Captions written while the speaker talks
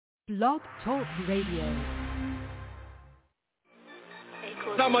Blog Talk Radio.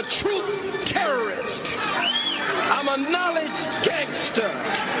 I'm a truth terrorist. I'm a knowledge gangster.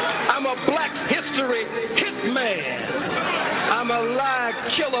 I'm a black history hitman. I'm a lie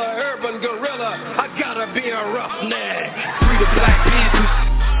killer, urban gorilla. I gotta be a roughneck. Free the Black Panthers,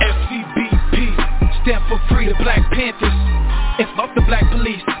 FCBP, stand for Free the Black Panthers, and fuck the black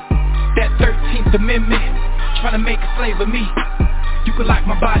police. That 13th Amendment, trying to make a slave of me. You can lock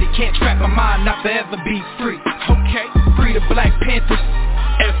my body, can't trap my mind, not forever be free. Okay, Free the Black Panthers,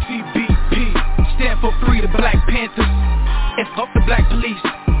 FCBP, stand for Free the Black Panthers, and fuck the black police.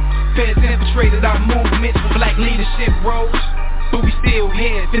 Feds infiltrated our movement for black leadership roles, but we still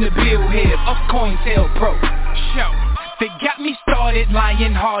here, finna build here, up COINTELPRO. Show, they got me started,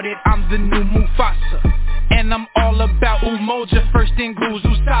 lion-hearted, I'm the new Mufasa. And I'm all about Umoja, first in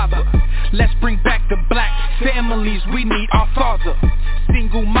Guzu Saba. Let's bring back the black families, we need our father.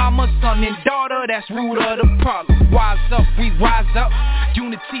 Single mama, son and daughter, that's root of the problem. Wise up, we rise up,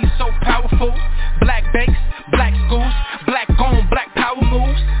 unity so powerful. Black banks, black schools, black on, black power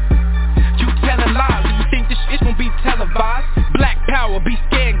moves. You telling lies, you think this shit gon' be televised. Black power, be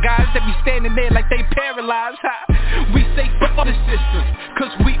scared guys that be standing there like they paralyzed. We say fuck the system,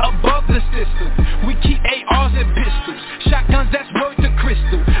 cause we above the system. We keep ARs and pistols, shotguns that's worth the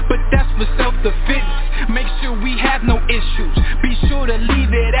crystal, but that's for self-defense. Make sure we have no issues, be sure to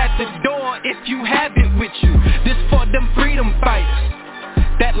leave it at the door if you have it with you. This for them freedom fighters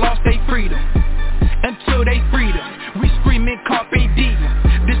that lost their freedom. Until they freedom, we screaming carpe diem.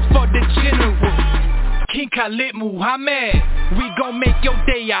 This for the general, King Khalid Muhammad. We gon' make your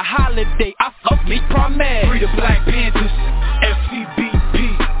day a holiday, I fuck me promise. Free the Black Panthers, FCBP,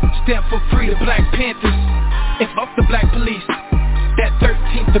 stand for Free the Black Panthers, and fuck the black police. That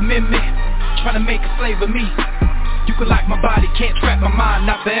 13th Amendment, trying to make a slave of me. You can lock my body, can't trap my mind,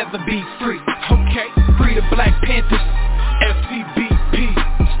 not forever be free. Okay, Free the Black Panthers, FCBP,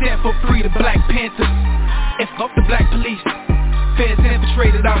 stand for Free the Black Panthers, and fuck the black police. Feds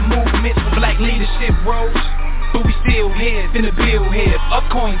infiltrated our movement for black leadership roles, but we still here, finna build here, up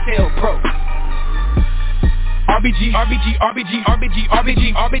COINTELPRO. RBG, RBG, RBG, RBG,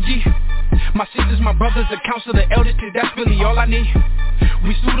 RBG, RBG. My sisters, my brothers, the council, the elders, cause that's really all I need.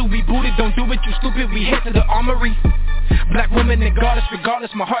 We suited, we booted, don't do it, you stupid, we head to the armory. Black women that guard us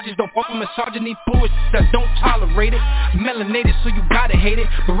regardless, my heart just don't fuck with misogyny, bullshit that don't tolerate it. Melanated, so you gotta hate it.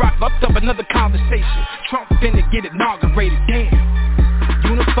 Barack fucked up another conversation, Trump finna get inaugurated, damn.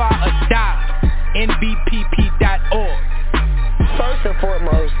 Unify or die, NBPP.org. First and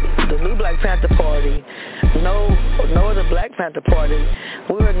foremost, the new Black Panther Party, no other Black Panther Party,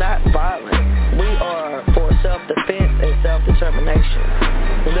 we are not violent. We are for self-defense and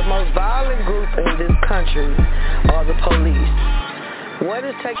self-determination. The most violent group in this country are the police. What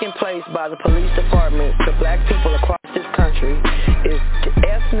is taking place by the police department to black people across this country is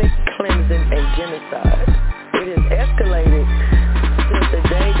ethnic cleansing and genocide. It has escalated since the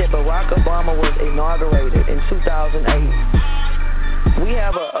day that Barack Obama was inaugurated in 2008. We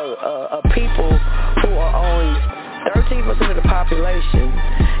have a people who are only 13% of the population,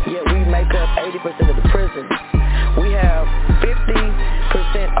 yet we make up 80% of the prisons. We have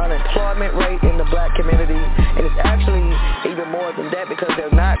 50% unemployment rate in the black community, and it's actually even more than that because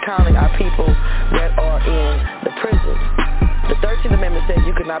they're not counting our people that are in the prisons. The 13th Amendment says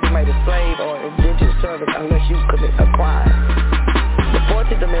you cannot be made a slave or indentured servant unless you commit a crime. The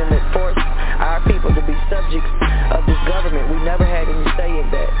 14th Amendment forced our people to be subjects of this government. We never had any say in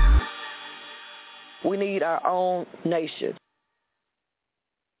that. We need our own nation.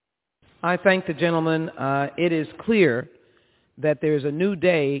 I thank the gentleman. It is clear that there's a new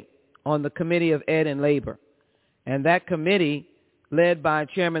day on the Committee of Ed and Labor. And that committee, led by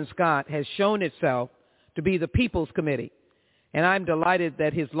Chairman Scott, has shown itself to be the People's Committee. And I'm delighted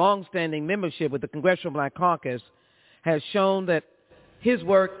that his longstanding membership with the Congressional Black Caucus has shown that his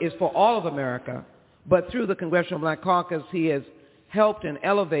work is for all of America, but through the Congressional Black Caucus, he has helped and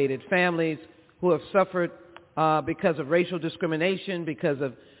elevated families who have suffered because of racial discrimination, because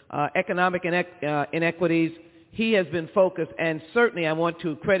of economic inequities. He has been focused, and certainly I want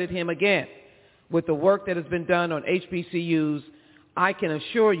to credit him again with the work that has been done on HBCUs. I can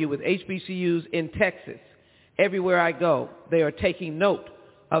assure you with HBCUs in Texas, everywhere I go, they are taking note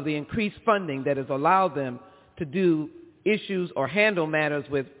of the increased funding that has allowed them to do issues or handle matters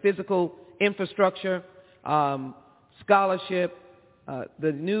with physical infrastructure, scholarship,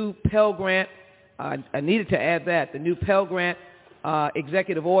 the new Pell Grant. I needed to add that, the new Pell Grant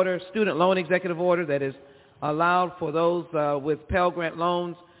executive order, student loan executive order that is allowed for those with Pell Grant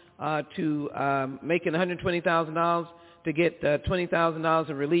loans to making $120,000 to get $20,000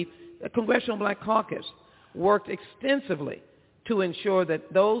 in relief. The Congressional Black Caucus worked extensively to ensure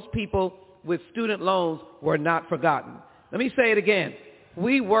that those people with student loans were not forgotten. Let me say it again.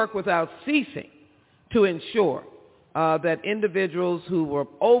 We work without ceasing to ensure that individuals who were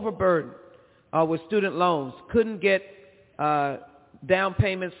overburdened with student loans couldn't get down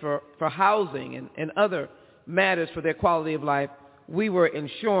payments for housing and other matters for their quality of life. We were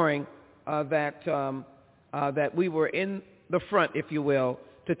ensuring that we were in the front, if you will,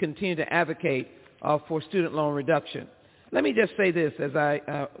 to continue to advocate for student loan reduction. Let me just say this as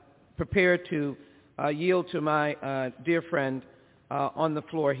I prepare to yield to my dear friend on the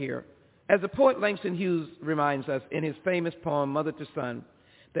floor here. As the poet Langston Hughes reminds us in his famous poem, Mother to Son,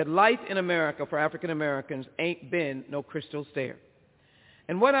 that life in America for African Americans ain't been no crystal stair.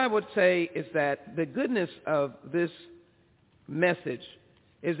 And what I would say is that the goodness of this message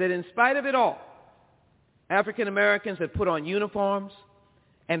is that in spite of it all, African Americans have put on uniforms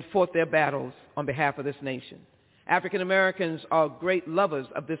and fought their battles on behalf of this nation. African Americans are great lovers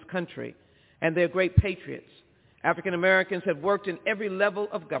of this country, and they're great patriots. African Americans have worked in every level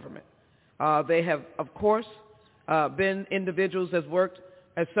of government. They have, of course, been individuals that worked,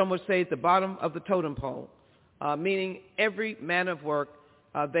 as some would say, at the bottom of the totem pole, meaning every manner of work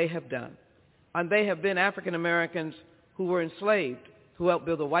they have done. And they have been African Americans who were enslaved, who helped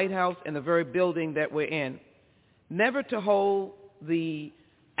build the White House and the very building that we're in, never to hold the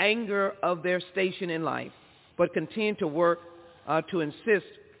anger of their station in life, but continue to work to insist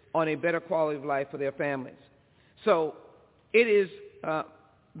on a better quality of life for their families. So it is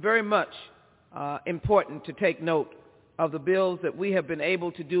very much important to take note of the bills that we have been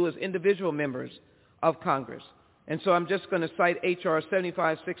able to do as individual members of Congress. And so I'm just going to cite H.R.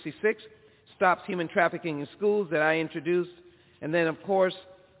 7566, Stops Human Trafficking in Schools, that I introduced, and then, of course,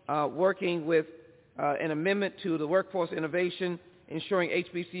 working with an amendment to the Workforce Innovation, ensuring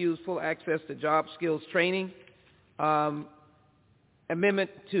HBCUs full access to job skills training, amendment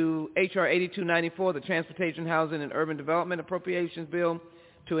to H.R. 8294, the Transportation, Housing, and Urban Development Appropriations Bill,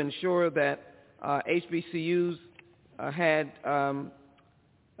 to ensure that HBCUs had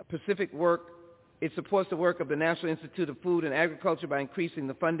specific work. It supports the work of the National Institute of Food and Agriculture by increasing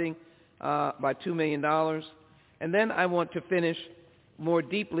the funding by $2 million. And then I want to finish more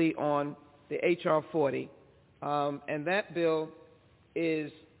deeply on the H.R. 40. And that bill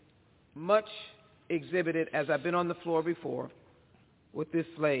is much exhibited, as I've been on the floor before, with this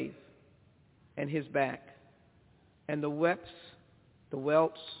slave and his back, and the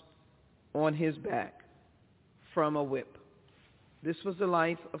welts on his back from a whip. This was the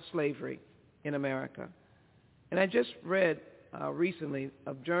life of slavery in America. And I just read recently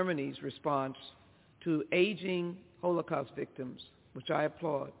of Germany's response to aging Holocaust victims, which I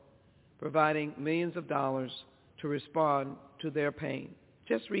applaud, providing millions of dollars to respond to their pain,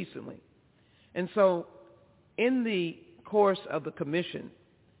 just recently. And so in the course of the commission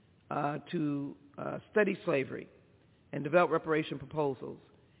to study slavery and develop reparation proposals,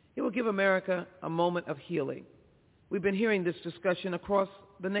 it will give America a moment of healing. We've been hearing this discussion across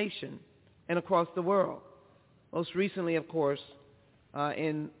the nation and across the world. Most recently, of course,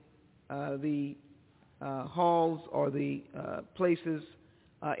 in the halls or the places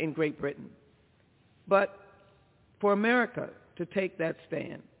in Great Britain. But for America to take that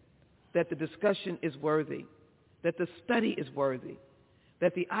stand, that the discussion is worthy, that the study is worthy,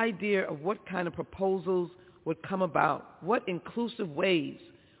 that the idea of what kind of proposals would come about, what inclusive ways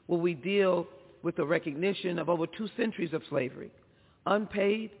will we deal with the recognition of over 2 centuries of slavery,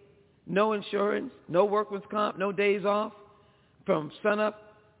 unpaid, no insurance, no workman's comp, no days off, from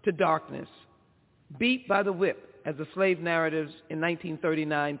sunup to darkness, beat by the whip, as the slave narratives in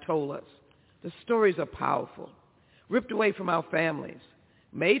 1939 told us. The stories are powerful. Ripped away from our families,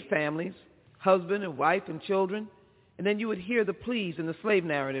 made families, husband and wife and children, and then you would hear the pleas in the slave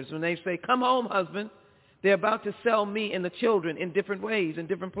narratives when they say, "Come home, husband. They're about to sell me and the children in different ways, in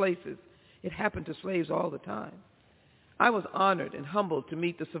different places." It happened to slaves all the time. I was honored and humbled to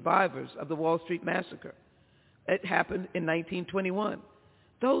meet the survivors of the Wall Street Massacre. It happened in 1921.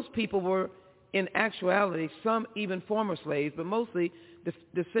 Those people were, in actuality, some even former slaves, but mostly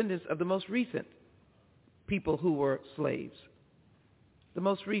descendants of the most recent people who were slaves. The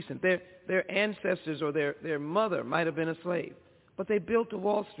most recent. Their ancestors or their mother might have been a slave, but they built a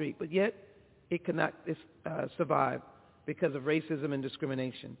Wall Street, but yet it could not survive because of racism and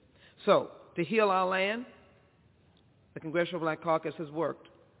discrimination. So, to heal our land, the Congressional Black Caucus has worked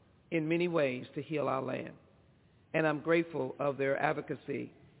in many ways to heal our land. And I'm grateful of their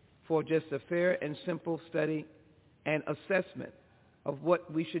advocacy for just a fair and simple study and assessment of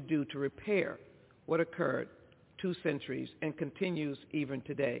what we should do to repair what occurred 2 centuries and continues even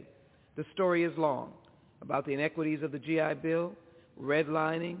today. The story is long about the inequities of the GI Bill,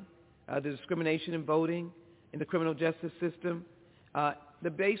 redlining, the discrimination in voting, in the criminal justice system, the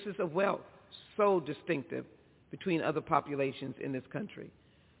basis of wealth, so distinctive between other populations in this country.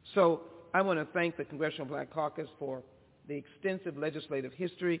 So I want to thank the Congressional Black Caucus for the extensive legislative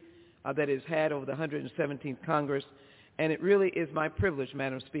history that it's had over the 117th Congress, and it really is my privilege,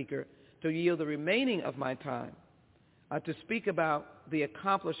 Madam Speaker, to yield the remaining of my time to speak about the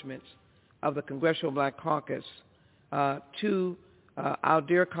accomplishments of the Congressional Black Caucus to our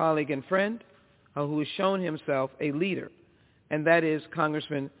dear colleague and friend who has shown himself a leader, and that is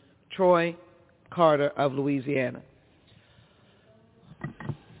Congressman Troy Carter of Louisiana.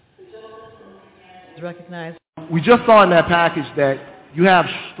 Recognized. We just saw in that package that you have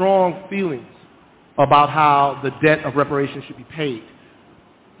strong feelings about how the debt of reparations should be paid.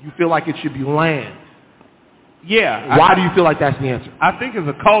 You feel like it should be land. Yeah. Why do you feel like that's the answer? I think it's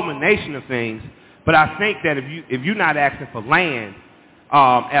a culmination of things, but I think that if you're not asking for land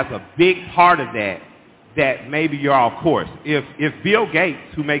as a big part of that maybe you're off course. If Bill Gates,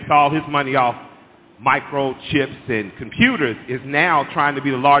 who makes all his money off microchips and computers, is now trying to be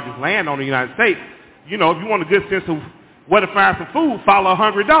the largest landowner in the United States, you know, if you want a good sense of where to find some food, follow a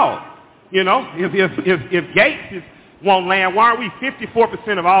hungry dog. You know, if Gates want land, why aren't we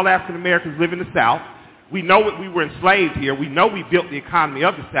 54% of all African Americans live in the South? We know we were enslaved here. We know we built the economy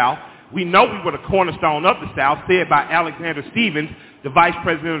of the South. We know we were the cornerstone of the South, said by Alexander Stephens, the vice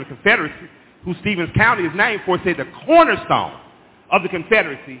president of the Confederacy, who Stephens County is named for, said the cornerstone of the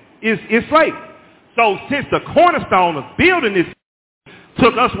Confederacy is slavery. So since the cornerstone of building this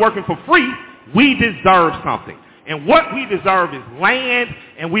took us working for free, we deserve something. And what we deserve is land,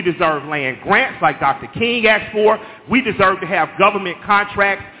 and we deserve land grants like Dr. King asked for. We deserve to have government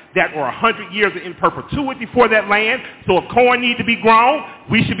contracts that are 100 years in perpetuity for that land. So if corn needs to be grown,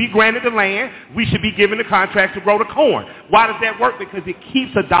 we should be granted the land. We should be given the contracts to grow the corn. Why does that work? Because it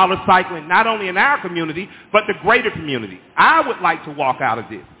keeps a dollar cycling not only in our community, but the greater community. I would like to walk out of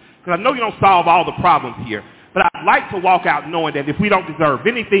this, because I know you don't solve all the problems here, but I'd like to walk out knowing that if we don't deserve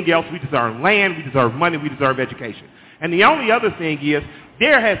anything else, we deserve land, we deserve money, we deserve education. And the only other thing is,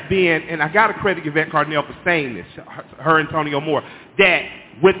 there has been, and I got to credit Yvette Cardinale for saying this, her and Antonio Moore, that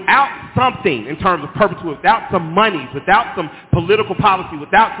without something in terms of perpetuity, without some money, without some political policy,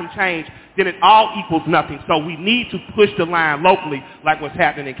 without some change, then it all equals nothing. So we need to push the line locally like what's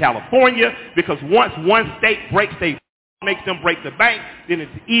happening in California, because once one state breaks makes them break the bank, then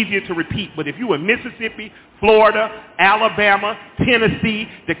it's easier to repeat. But if you in Mississippi, Florida, Alabama, Tennessee,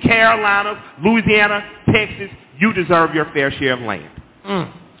 the Carolinas, Louisiana, Texas, you deserve your fair share of land.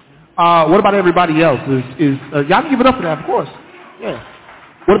 What about everybody else? Y'all can give it up for that, of course. Yeah.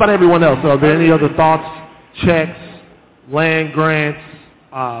 What about everyone else? Are there any other thoughts, checks, land grants,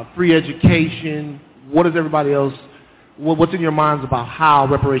 free education? What is everybody else? What's in your minds about how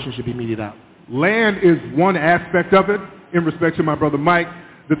reparations should be meted out? Land is one aspect of it, in respect to my brother Mike.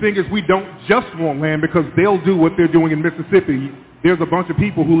 The thing is, we don't just want land because they'll do what they're doing in Mississippi. There's a bunch of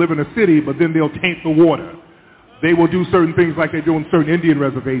people who live in a city, but then they'll taint the water. They will do certain things like they do on certain Indian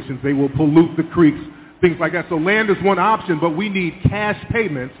reservations. They will pollute the creeks, things like that. So land is one option, but we need cash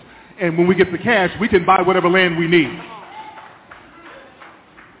payments. And when we get the cash, we can buy whatever land we need.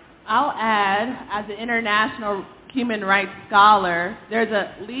 I'll add, as an international human rights scholar, there's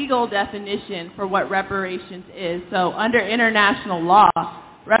a legal definition for what reparations is. So under international law,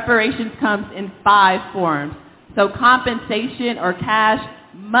 reparations comes in 5 forms. So compensation or cash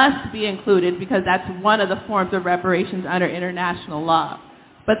must be included because that's one of the forms of reparations under international law.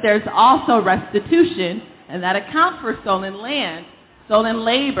 But there's also restitution, and that accounts for stolen land, stolen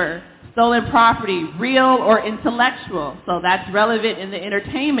labor, stolen property, real or intellectual. So that's relevant in the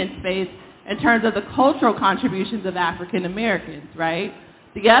entertainment space in terms of the cultural contributions of African Americans, right?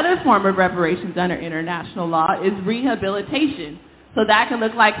 The other form of reparations under international law is rehabilitation. So that can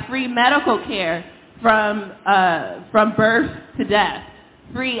look like free medical care from birth to death,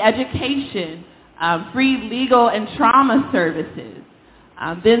 free education, free legal and trauma services.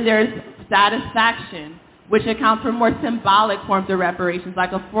 Then there's satisfaction, which accounts for more symbolic forms of reparations,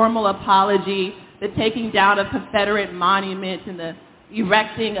 like a formal apology, the taking down of Confederate monuments, and the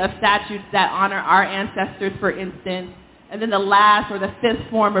erecting of statues that honor our ancestors, for instance. And then the last, or the 5th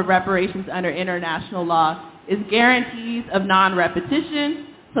form of reparations under international law is guarantees of non-repetition.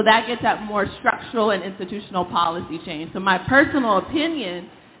 So that gets at more structural and institutional policy change. So my personal opinion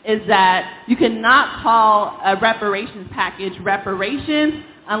is that you cannot call a reparations package reparations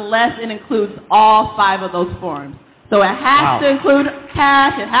unless it includes all 5 of those forms. So it has to include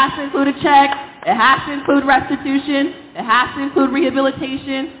cash, it has to include a check, It has to include restitution. It has to include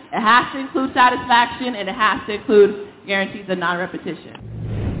rehabilitation. It has to include satisfaction. And it has to include guarantees of non-repetition.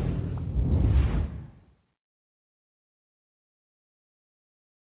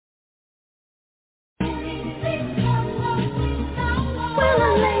 Well,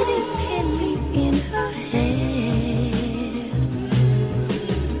 a lady pinned me in her hair.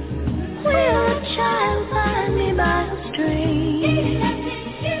 Will a child find me by a string?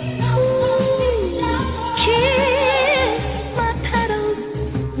 Kiss my petals,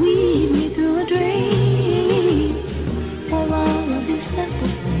 weave me through a dream. For all of these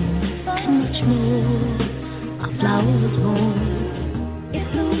simple things and much more, a flower was born. It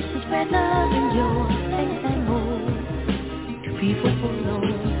blooms to spread love and joy, faith and hope. People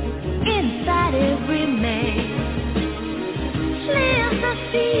forlorn inside every man lives the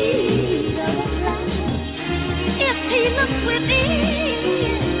seed of a flower. If he looks within,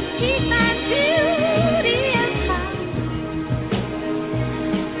 he finds beauty and power.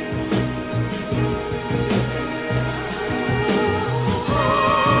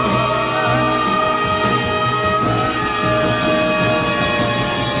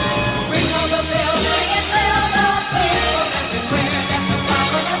 Ring on the bell, ring it, bell, the bell.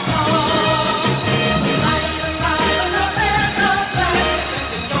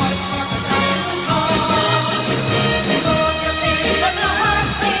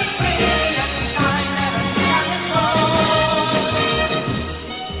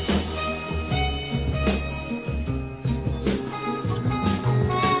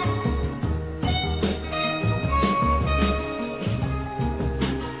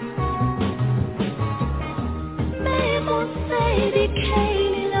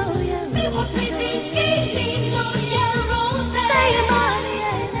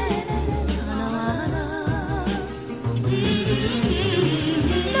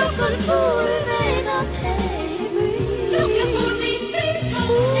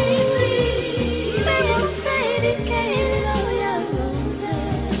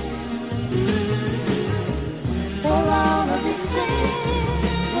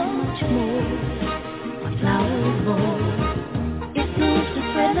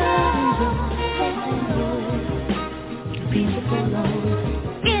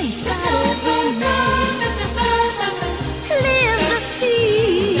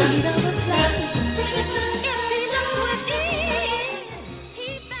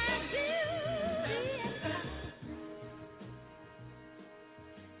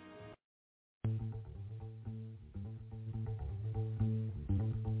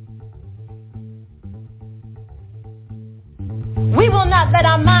 We will not let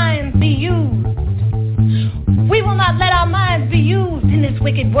our minds be used. We will not let our minds be used in this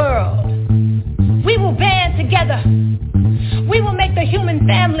wicked world. We will band together. We will make the human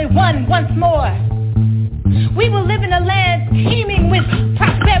family one once more. We will live in a land teeming with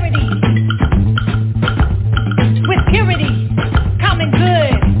prosperity, with purity, common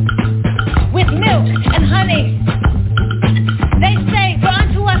good, with milk and honey. They say, for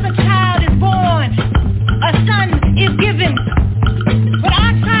unto us a child is born, a son is given. But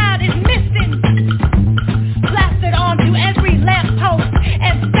our child is missing, plastered onto every lamppost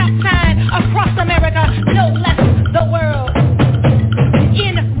and stop sign across America, no less the world.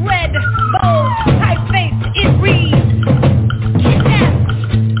 In red, bold typeface it reads, kidnapped.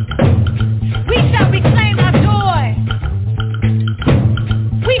 We shall reclaim our joy.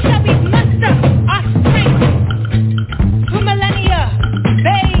 We shall muster our strength. Through millennia,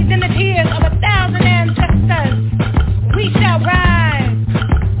 bathed in the tears of 1,000 ancestors, we shall rise.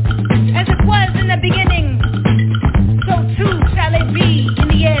 As it was in the beginning, so too shall it be in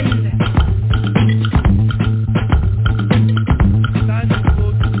the end.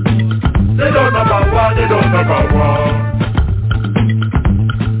 They don't know about war, they don't know about war.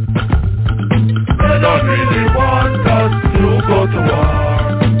 They don't really want us to go to war.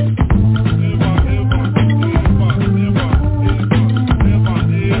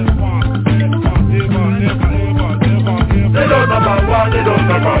 They don't know about war, they don't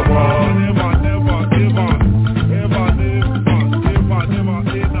know about war.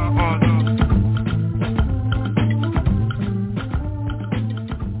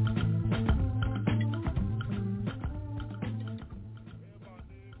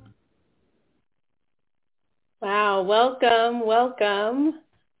 Wow, welcome.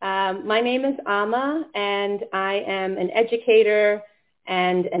 My name is Ama, and I am an educator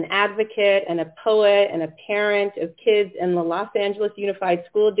and an advocate and a poet and a parent of kids in the Los Angeles Unified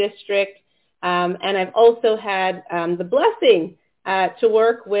School District. And I've also had the blessing to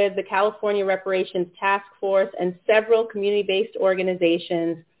work with the California Reparations Task Force and several community-based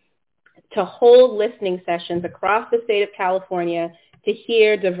organizations to hold listening sessions across the state of California to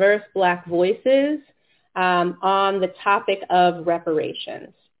hear diverse Black voices on the topic of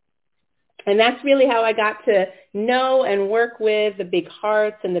reparations. And that's really how I got to know and work with the big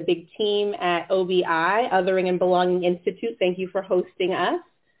hearts and the big team at OBI, Othering and Belonging Institute. Thank you for hosting us.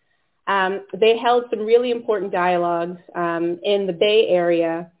 They held some really important dialogues in the Bay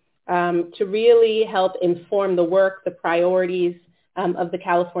Area to really help inform the work, the priorities of the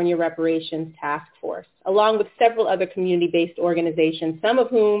California Reparations Task Force, along with several other community-based organizations, some of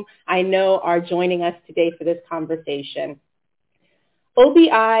whom I know are joining us today for this conversation. OBI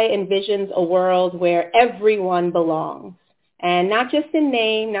envisions a world where everyone belongs, and not just in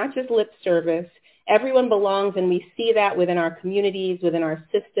name, not just lip service. Everyone belongs, and we see that within our communities, within our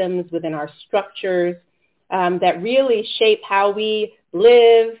systems, within our structures that really shape how we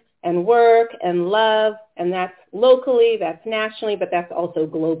live and work and love, and that's locally, that's nationally, but that's also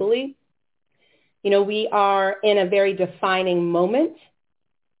globally. You know, we are in a very defining moment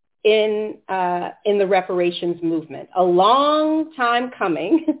in the reparations movement, a long time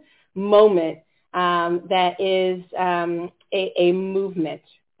coming moment that is a movement.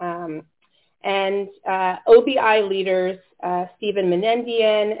 And OBI leaders, Stephen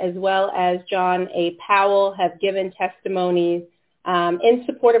Menendian, as well as John A. Powell, have given testimonies in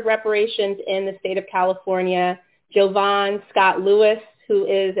support of reparations in the state of California. Jovan Scott Lewis, who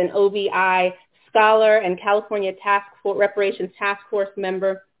is an OBI scholar and California Reparations Task Force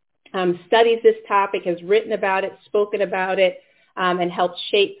member, studies this topic, has written about it, spoken about it, and helped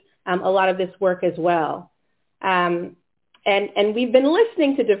shape a lot of this work as well. And we've been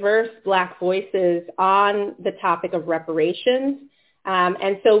listening to diverse Black voices on the topic of reparations.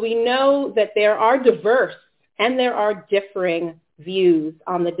 And so we know that there are diverse and there are differing views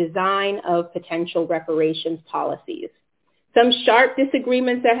on the design of potential reparations policies. Some sharp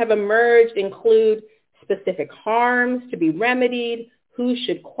disagreements that have emerged include specific harms to be remedied, who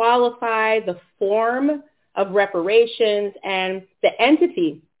should qualify, the form of reparations, and the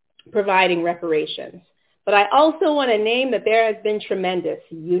entity providing reparations. But I also want to name that there has been tremendous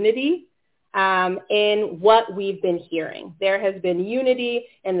unity in what we've been hearing. There has been unity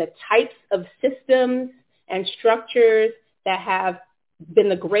in the types of systems and structures that have been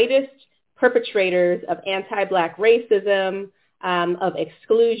the greatest perpetrators of anti-Black racism, of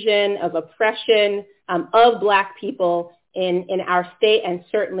exclusion, of oppression, of Black people in our state and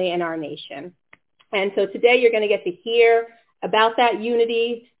certainly in our nation. And so today you're going to get to hear about that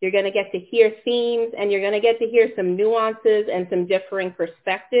unity. You're going to get to hear themes, and you're going to get to hear some nuances and some differing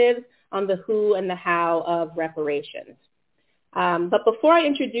perspectives on the who and the how of reparations. But before I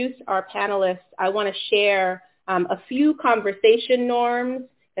introduce our panelists, I want to share a few conversation norms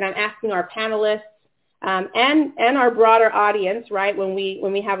that I'm asking our panelists and our broader audience, right, when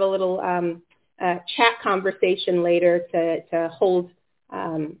we have a little chat conversation later to hold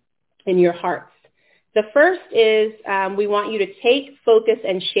in your hearts. The first is we want you to take, focus,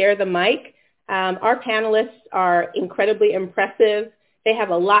 and share the mic. Our panelists are incredibly impressive. They have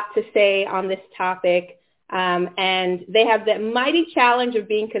a lot to say on this topic, and they have the mighty challenge of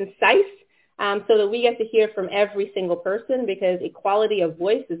being concise so that we get to hear from every single person, because equality of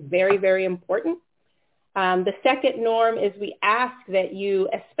voice is very, very important. The second norm is we ask that you,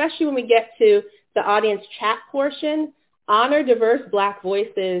 especially when we get to the audience chat portion, honor diverse Black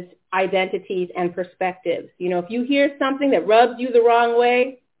voices, identities, and perspectives. You know, if you hear something that rubs you the wrong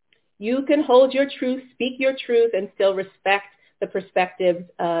way, you can hold your truth, speak your truth, and still respect the perspectives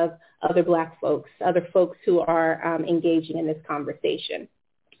of other Black folks, other folks who are engaging in this conversation.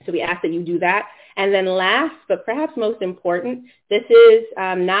 So we ask that you do that. And then last, but perhaps most important, this is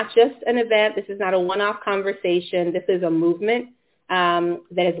not just an event. This is not a one-off conversation. This is a movement that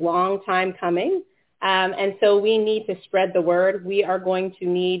is long time coming. And so we need to spread the word. We are going to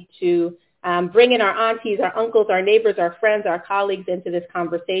need to bring in our aunties, our uncles, our neighbors, our friends, our colleagues into this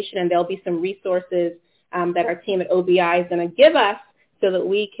conversation, and there'll be some resources that our team at OBI is going to give us so that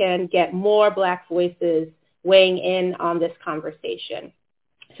we can get more Black voices weighing in on this conversation.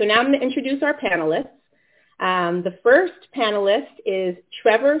 So now I'm going to introduce our panelists. The first panelist is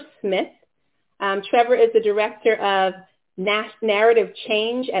Trevor Smith. Trevor is the director of narrative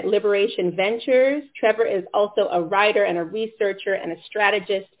change at Liberation Ventures. Trevor is also a writer and a researcher and a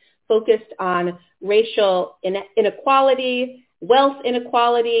strategist focused on racial inequality, wealth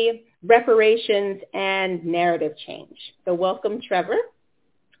inequality, reparations, and narrative change. So welcome, Trevor.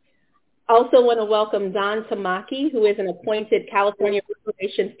 Also want to welcome Don Tamaki, who is an appointed California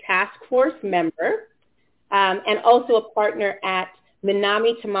Reparations Task Force member and also a partner at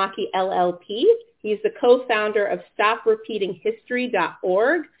Minami Tamaki LLP. He's the co-founder of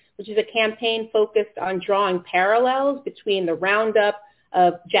StopRepeatingHistory.org, which is a campaign focused on drawing parallels between the roundup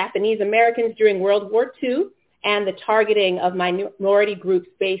of Japanese Americans during World War II and the targeting of minority groups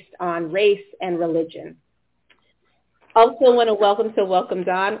based on race and religion. Also want to welcome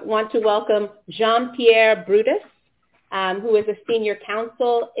Don, want to welcome Jean-Pierre Brutus, who is a senior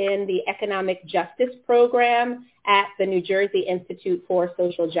counsel in the Economic Justice Program at the New Jersey Institute for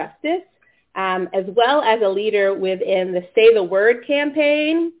Social Justice, as well as a leader within the Say the Word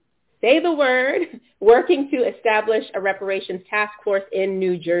campaign, Say the Word, working to establish a reparations task force in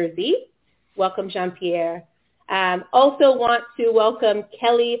New Jersey. Welcome, Jean-Pierre. Also want to welcome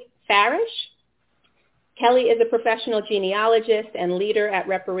Kelly Farish. Kelly is a professional genealogist and leader at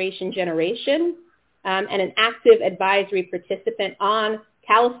Reparation Generation, and an active advisory participant on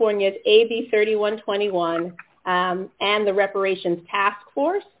California's AB 3121 and the Reparations Task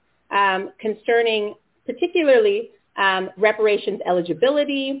Force concerning particularly reparations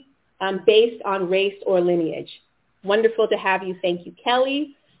eligibility based on race or lineage. Wonderful to have you. Thank you,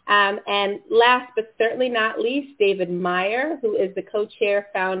 Kelly. And last but certainly not least, David Meyer, who is the co-chair,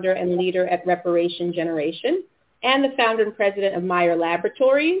 founder, and leader at Reparation Generation, and the founder and president of Meyer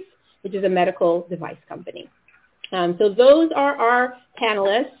Laboratories, which is a medical device company. So those are our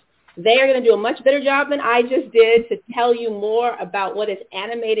panelists. They are going to do a much better job than I just did to tell you more about what is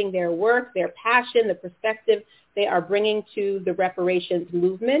animating their work, their passion, the perspective they are bringing to the reparations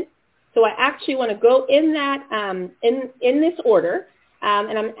movement. So I actually want to go in that in this order.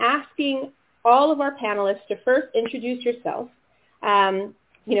 And I'm asking all of our panelists to first introduce yourself.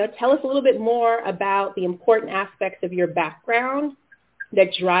 Tell us a little bit more about the important aspects of your background that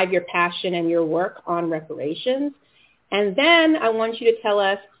drive your passion and your work on reparations. And then I want you to tell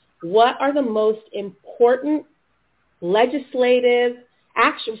us what are the most important legislative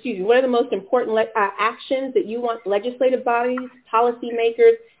actions, what are the most important actions that you want legislative bodies,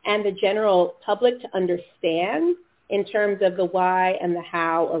 policymakers, and the general public to understand in terms of the why and the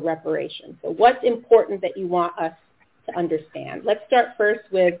how of reparations. So what's important that you want us to understand? Let's start first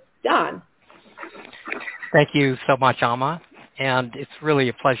with Don. Thank you so much, Alma. And it's really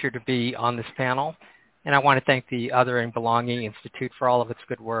a pleasure to be on this panel. And I want to thank the Othering Belonging Institute for all of its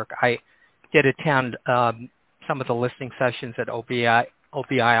good work. I did attend some of the listening sessions that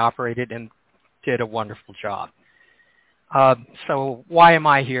OBI operated and did a wonderful job. So why am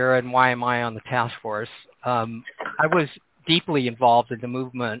I here and why am I on the task force? I was deeply involved in the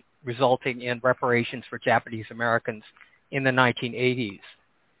movement resulting in reparations for Japanese Americans in the 1980s.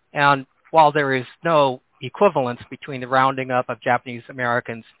 And while there is no equivalence between the rounding up of Japanese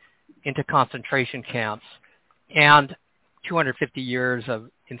Americans into concentration camps and 250 years of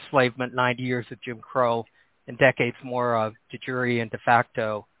enslavement, 90 years of Jim Crow, and decades more of de jure and de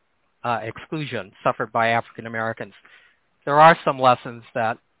facto exclusion suffered by African Americans, there are some lessons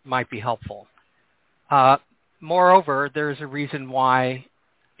that might be helpful. Moreover, there is a reason why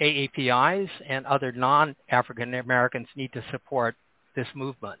AAPIs and other non-African Americans need to support this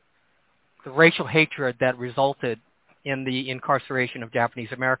movement. The racial hatred that resulted in the incarceration of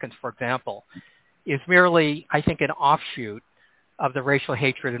Japanese Americans, for example, is merely, I think, an offshoot of the racial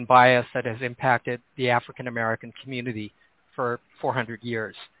hatred and bias that has impacted the African American community for 400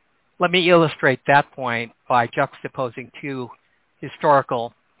 years. Let me illustrate that point by juxtaposing two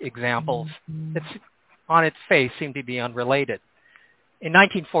historical examples that on its face seem to be unrelated. In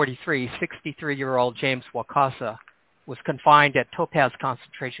 1943, 63-year-old James Wakasa was confined at Topaz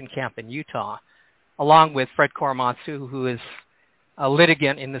concentration camp in Utah, along with Fred Korematsu, who is a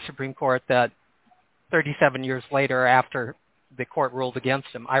litigant in the Supreme Court that 37 years later, after the court ruled against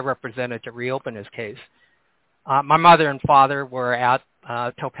him, I represented to reopen his case. My mother and father were at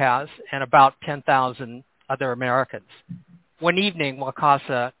Topaz and about 10,000 other Americans. One evening,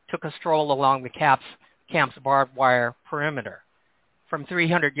 Wakasa took a stroll along the camp's barbed wire perimeter. From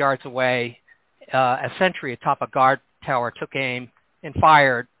 300 yards away, a sentry atop a guard tower took aim and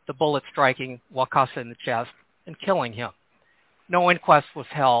fired, the bullet striking Wakasa in the chest and killing him. No inquest was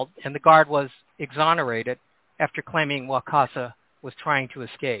held, and the guard was exonerated after claiming Wakasa was trying to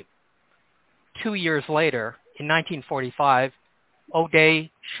escape. 2 years later, in 1945,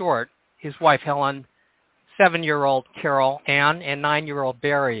 O'Day Short, his wife Helen, 7-year-old Carol Ann, and 9-year-old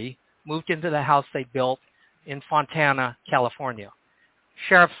Barry moved into the house they built in Fontana, California.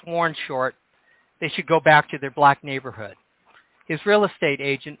 Sheriffs warned Short they should go back to their black neighborhood. His real estate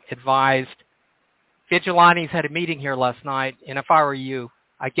agent advised, "Vigilantes had a meeting here last night, and if I were you,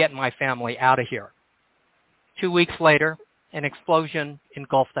 I'd get my family out of here." 2 weeks later, an explosion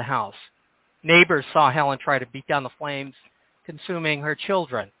engulfed the house. Neighbors saw Helen try to beat down the flames, consuming her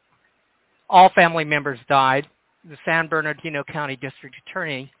children. All family members died. The San Bernardino County District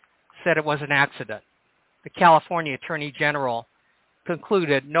Attorney said it was an accident. The California Attorney General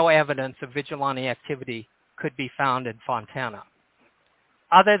concluded no evidence of vigilante activity could be found in Fontana,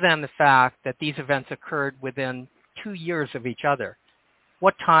 other than the fact that these events occurred within 2 years of each other.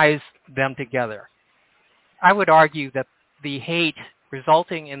 What ties them together? I would argue that the hate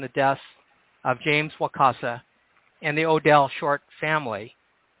resulting in the deaths of James Wakasa and the Odell Short family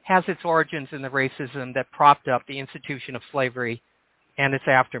has its origins in the racism that propped up the institution of slavery and its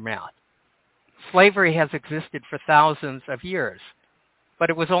aftermath. Slavery has existed for thousands of years, but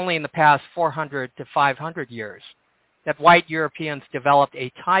it was only in the past 400 to 500 years that white Europeans developed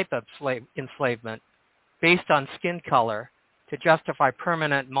a type of enslavement based on skin color to justify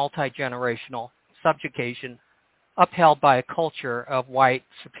permanent multi-generational subjugation upheld by a culture of white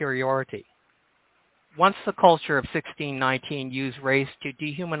superiority. Once the culture of 1619 used race to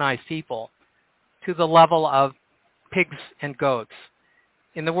dehumanize people to the level of pigs and goats,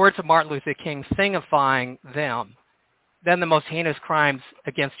 in the words of Martin Luther King, thingifying them, then the most heinous crimes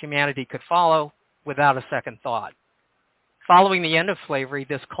against humanity could follow without a second thought. Following the end of slavery,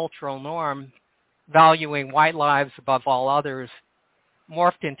 this cultural norm, valuing white lives above all others,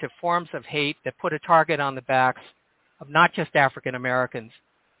 morphed into forms of hate that put a target on the backs of not just African Americans,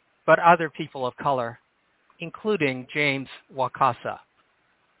 but other people of color, including James Wakasa.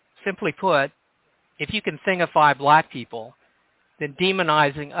 Simply put, if you can thingify black people, then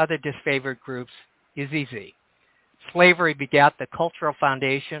demonizing other disfavored groups is easy. Slavery begat the cultural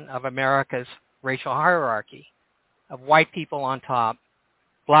foundation of America's racial hierarchy of white people on top,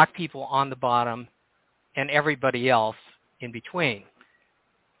 black people on the bottom, and everybody else in between.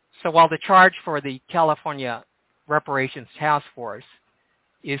 So while the charge for the California Reparations Task Force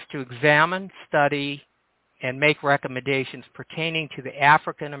is to examine, study, and make recommendations pertaining to the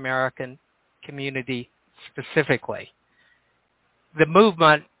African American community specifically, the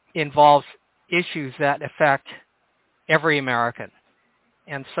movement involves issues that affect every American.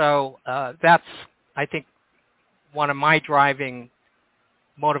 And so that's, I think, one of my driving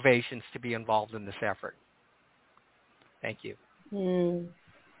motivations to be involved in this effort. Thank you.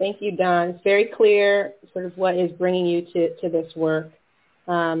 Thank you, Don. It's very clear sort of what is bringing you to this work.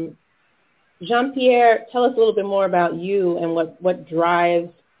 Jean-Pierre, tell us a little bit more about you and what drives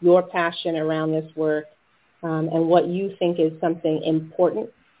your passion around this work, and what you think is something important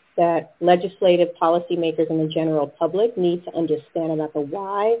that legislative policymakers and the general public need to understand about the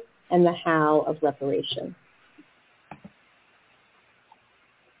why and the how of reparations.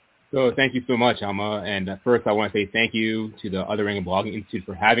 So thank you so much, Alma. And first I want to say thank you to the Othering and Blogging Institute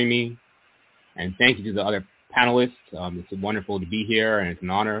for having me. And thank you to the other panelists. It's wonderful to be here, and it's an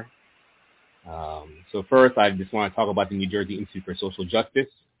honor. So first, I just want to talk about the New Jersey Institute for Social Justice,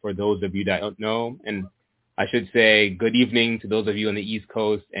 for those of you that don't know. And I should say good evening to those of you on the East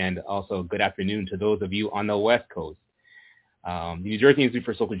Coast, and also good afternoon to those of you on the West Coast. The New Jersey Institute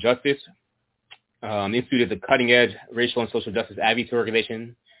for Social Justice, the Institute is a cutting-edge racial and social justice advocacy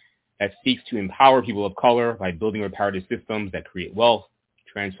organization that seeks to empower people of color by building reparative systems that create wealth,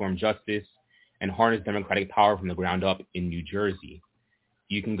 transform justice, and harness democratic power from the ground up in New Jersey.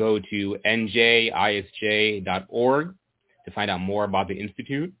 You can go to njisj.org to find out more about the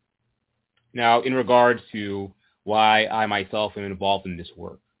Institute. Now, in regards to why I myself am involved in this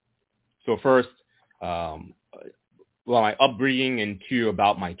work. So first, my upbringing, and two,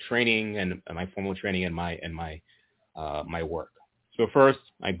 about my training and my formal training and my work. So first,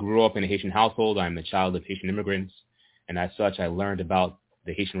 I grew up in a Haitian household. I'm the child of Haitian immigrants, and as such, I learned about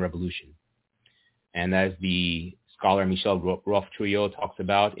the Haitian Revolution. And as the scholar Michel Rolph-Trouillot talks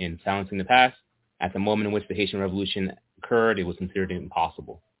about in Silencing the Past, at the moment in which the Haitian Revolution occurred, it was considered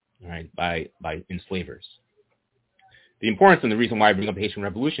impossible, right, by enslavers. The importance and the reason why I bring up the Haitian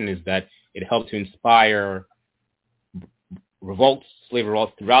Revolution is that it helped to inspire revolts, slave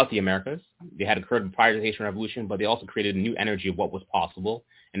revolts throughout the Americas. They had occurred prior to the Haitian Revolution, but they also created a new energy of what was possible,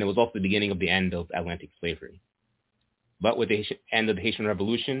 and it was also the beginning of the end of Atlantic slavery. But with the end of the Haitian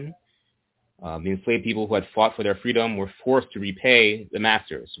Revolution, the enslaved people who had fought for their freedom were forced to repay the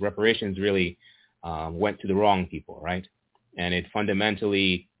masters. Reparations really went to the wrong people, right? And it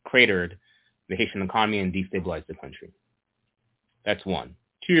fundamentally cratered the Haitian economy and destabilized the country. That's one.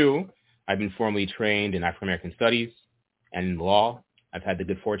 Two, I've been formally trained in African American studies and in law. I've had the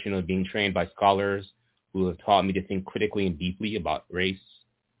good fortune of being trained by scholars who have taught me to think critically and deeply about race,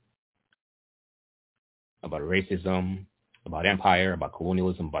 about racism, about empire, about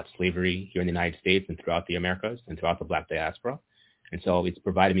colonialism, about slavery here in the United States and throughout the Americas and throughout the Black diaspora. And so it's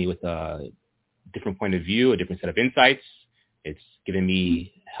provided me with a different point of view, a different set of insights. It's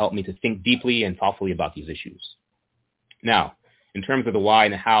helped me to think deeply and thoughtfully about these issues. Now, in terms of the why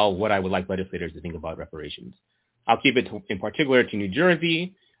and the how, what I would like legislators to think about reparations. I'll keep it in particular to New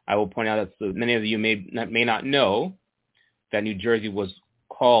Jersey. I will point out that so many of you may not know that New Jersey was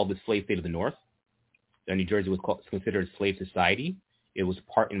called the slave state of the North. That New Jersey was considered a slave society. It was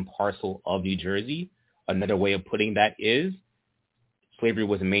part and parcel of New Jersey. Another way of putting that is slavery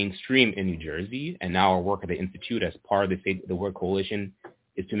was mainstream in New Jersey, and now our work at the Institute as part of the Word Coalition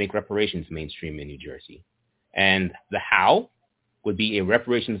is to make reparations mainstream in New Jersey. And the how would be a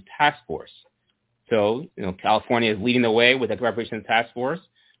reparations task force. So, California is leading the way with a reparations task force,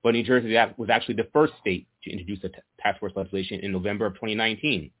 but New Jersey was actually the first state to introduce a task force legislation in November of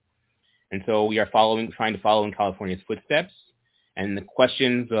 2019. And so we are trying to follow in California's footsteps. And the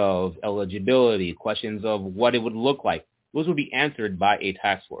questions of eligibility, questions of what it would look like, those will be answered by a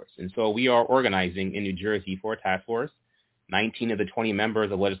task force. And so we are organizing in New Jersey for a task force. 19 of the 20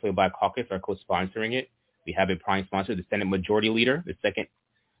 members of Legislative Black Caucus are co-sponsoring it. We have a prime sponsor, the Senate Majority Leader, the second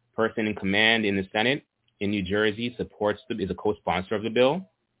person in command in the Senate in New Jersey, is a co-sponsor of the bill.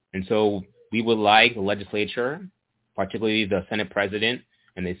 And so we would like the legislature, particularly the Senate President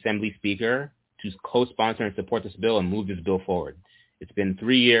and the Assembly Speaker, to co-sponsor and support this bill and move this bill forward. It's been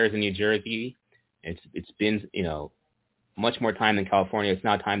 3 years in New Jersey. It's been, much more time than California. It's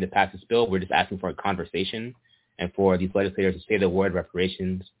now time to pass this bill. We're just asking for a conversation and for these legislators to say the word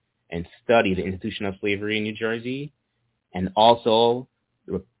reparations and study the institution of slavery in New Jersey, and also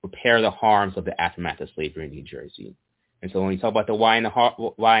repair the harms of the aftermath of slavery in New Jersey. And so when we talk about the why and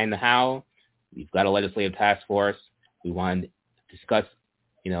the how, we've got a legislative task force. We want to discuss,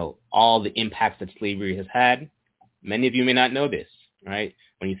 all the impacts that slavery has had. Many of you may not know this, right?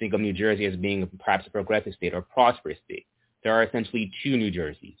 When you think of New Jersey as being perhaps a progressive state or a prosperous state, there are essentially two New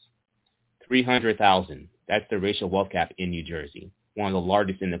Jerseys. 300,000, that's the racial wealth gap in New Jersey, one of the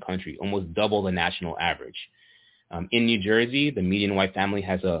largest in the country, almost double the national average. In New Jersey, the median white family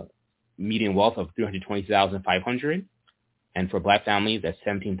has a median wealth of $320,500, and for black families, that's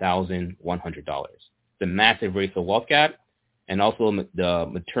 $17,100. The massive racial wealth gap, and also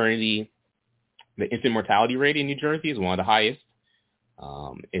the infant mortality rate in New Jersey is one of the highest.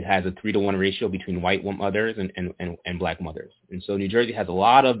 It has a 3-to-1 ratio between white mothers and black mothers. And so New Jersey has a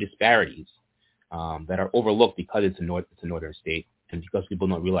lot of disparities that are overlooked because it's a northern state and because people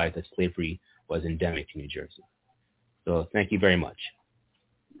don't realize that slavery was endemic to New Jersey. So thank you very much.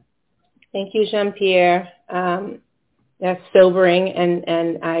 Thank you, Jean-Pierre. That's sobering,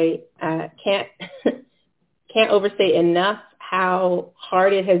 and I can't overstate enough how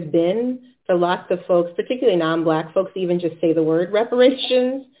hard it has been for lots of folks, particularly non-Black folks, to even just say the word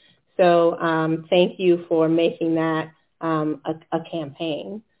reparations. So thank you for making that a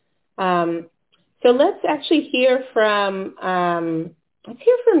campaign. So let's actually hear from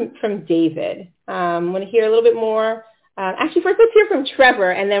David. I want to hear a little bit more. Actually, first let's hear from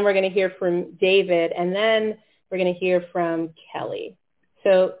Trevor, and then we're going to hear from David, and then we're going to hear from Kelly.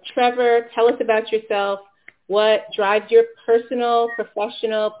 So Trevor, tell us about yourself. What drives your personal,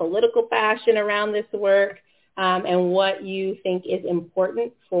 professional, political passion around this work, and what you think is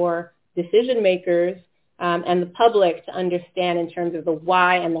important for decision makers and the public to understand in terms of the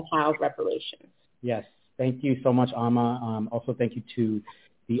why and the how of reparations. Yes, thank you so much, Amma. Also, thank you to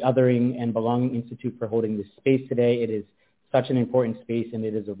the Othering and Belonging Institute for holding this space today. It is such an important space, and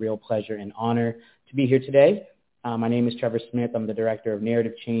it is a real pleasure and honor to be here today. My name is Trevor Smith. I'm the Director of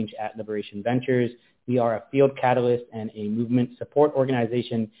Narrative Change at Liberation Ventures. We are a field catalyst and a movement support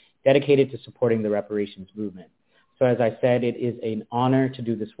organization dedicated to supporting the reparations movement. So as I said, it is an honor to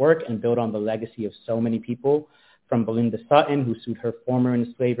do this work and build on the legacy of so many people, from Belinda Sutton, who sued her former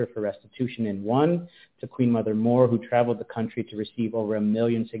enslaver for restitution and won, to Queen Mother Moore, who traveled the country to receive over 1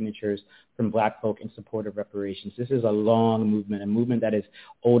 million signatures from Black folk in support of reparations. This is a long movement, a movement that is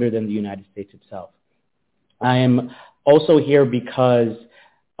older than the United States itself. I am also here because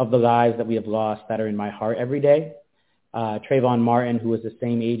of the lives that we have lost that are in my heart every day. Trayvon Martin, who was the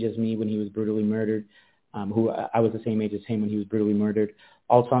same age as me when he was brutally murdered, I was the same age as him when he was brutally murdered.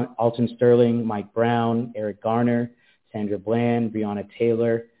 Alton Sterling, Mike Brown, Eric Garner, Sandra Bland, Breonna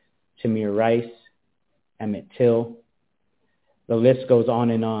Taylor, Tamir Rice, Emmett Till. The list goes on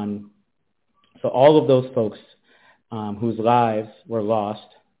and on. So all of those folks whose lives were lost,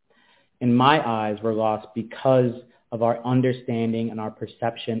 in my eyes, were lost because of our understanding and our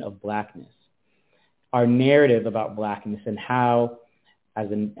perception of Blackness. Our narrative about Blackness and how, as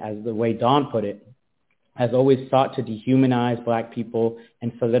the way Dawn put it, has always sought to dehumanize Black people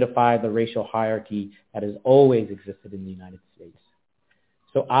and solidify the racial hierarchy that has always existed in the United States.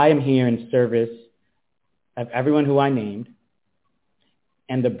 So I am here in service of everyone who I named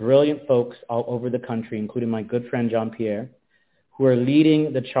and the brilliant folks all over the country, including my good friend Jean-Pierre, who are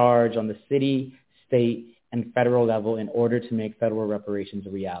leading the charge on the city, state, and federal level in order to make federal reparations a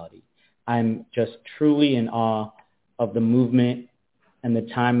reality. I'm just truly in awe of the movement and the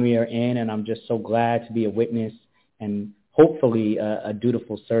time we are in, and I'm just so glad to be a witness and hopefully a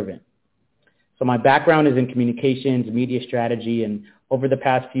dutiful servant. So my background is in communications, media strategy, and over the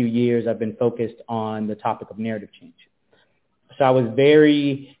past few years, I've been focused on the topic of narrative change. So I was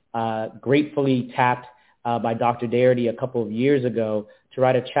very gratefully tapped by Dr. Darity a couple of years ago to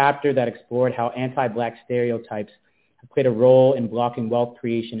write a chapter that explored how anti-Black stereotypes have played a role in blocking wealth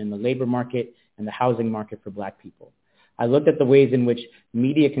creation in the labor market and the housing market for Black people. I looked at the ways in which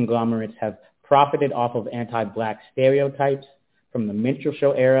media conglomerates have profited off of anti-Black stereotypes from the minstrel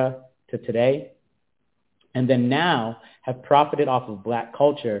show era to today, and then now have profited off of Black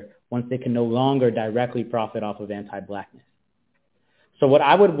culture once they can no longer directly profit off of anti-Blackness. So what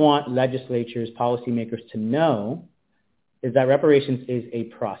I would want legislatures, policymakers to know is that reparations is a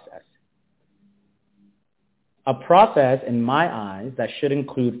process. A process, in my eyes, that should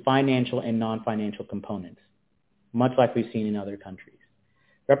include financial and non-financial components, much like we've seen in other countries.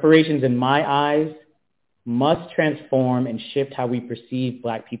 Reparations, in my eyes, must transform and shift how we perceive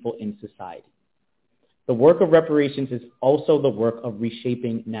Black people in society. The work of reparations is also the work of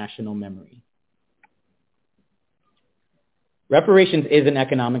reshaping national memory. Reparations is an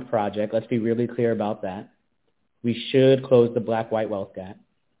economic project. Let's be really clear about that. We should close the Black-white wealth gap.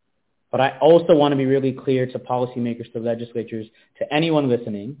 But I also want to be really clear to policymakers, to legislatures, to anyone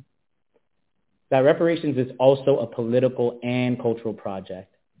listening, that reparations is also a political and cultural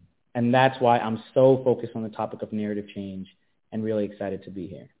project. And that's why I'm so focused on the topic of narrative change and really excited to be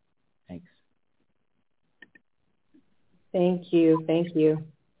here. Thanks. Thank you. Thank you.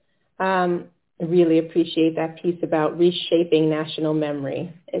 I really appreciate that piece about reshaping national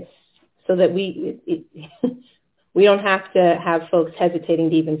memory. It's so that we don't have to have folks hesitating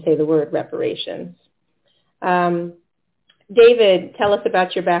to even say the word reparations. David, tell us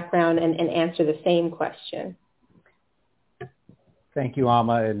about your background and answer the same question. Thank you,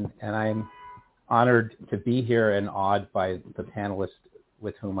 Alma, and I'm honored to be here and awed by the panelists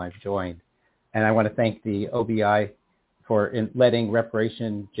with whom I've joined. And I want to thank the OBI for letting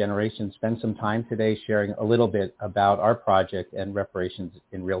Reparation Generation spend some time today sharing a little bit about our project and reparations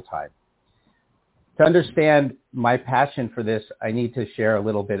in real time. To understand my passion for this, I need to share a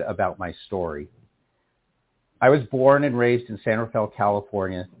little bit about my story. I was born and raised in San Rafael,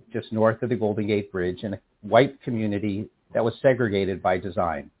 California, just north of the Golden Gate Bridge, in a white community that was segregated by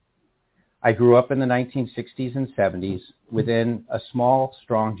design. I grew up in the 1960s and 70s within a small,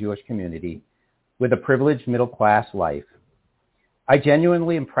 strong Jewish community with a privileged middle-class life. I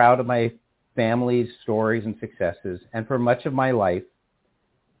genuinely am proud of my family's stories and successes, and for much of my life,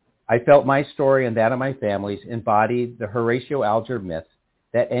 I felt my story and that of my family's embodied the Horatio Alger myth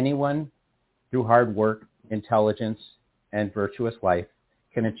that anyone, through hard work, intelligence, and virtuous life,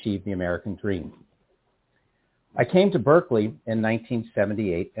 can achieve the American dream. I came to Berkeley in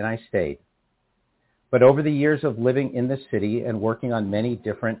 1978, and I stayed. But over the years of living in the city and working on many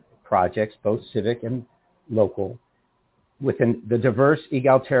different projects, both civic and local, within the diverse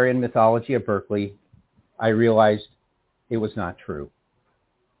egalitarian mythology of Berkeley, I realized it was not true.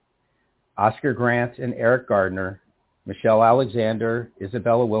 Oscar Grant and Eric Gardner, Michelle Alexander,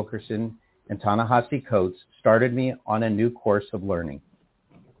 Isabella Wilkerson, and Ta-Nehisi Coates started me on a new course of learning.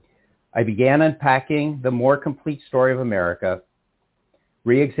 I began unpacking the more complete story of America,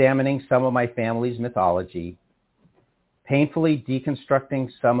 re-examining some of my family's mythology, painfully deconstructing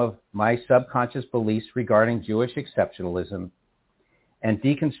some of my subconscious beliefs regarding Jewish exceptionalism, and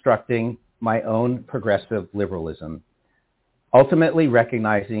deconstructing my own progressive liberalism, ultimately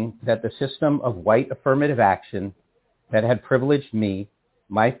recognizing that the system of white affirmative action that had privileged me,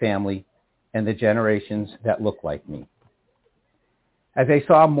 my family, and the generations that look like me. As I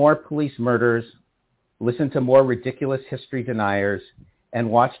saw more police murders, listened to more ridiculous history deniers, and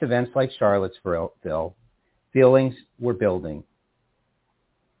watched events like Charlottesville, feelings were building.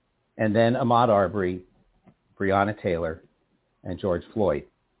 And then Ahmaud Arbery, Breonna Taylor, and George Floyd.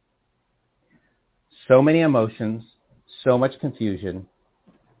 So many emotions, so much confusion.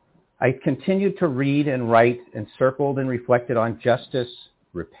 I continued to read and write and circled and reflected on justice,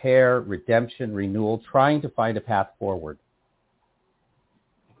 repair, redemption, renewal, trying to find a path forward.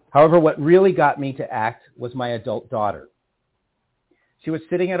 However, what really got me to act was my adult daughter. She was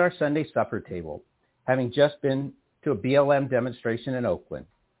sitting at our Sunday supper table, having just been to a BLM demonstration in Oakland.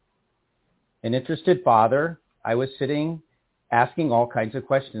 An interested father, I was sitting asking all kinds of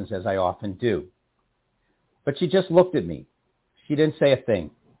questions, as I often do. But she just looked at me. She didn't say a thing.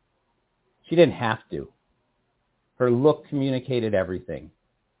 She didn't have to. Her look communicated everything.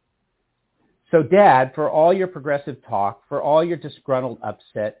 So, Dad, for all your progressive talk, for all your disgruntled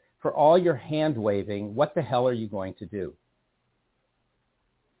upset, for all your hand-waving, what the hell are you going to do?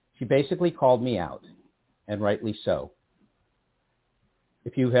 She basically called me out, and rightly so.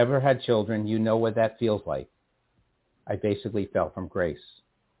 If you've ever had children, you know what that feels like. I basically fell from grace.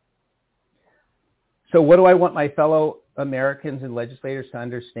 So what do I want my fellow Americans and legislators to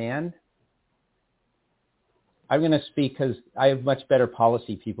understand? I'm going to speak because I have much better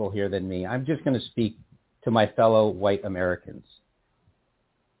policy people here than me. I'm just going to speak to my fellow white Americans.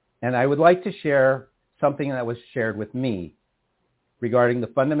 And I would like to share something that was shared with me regarding the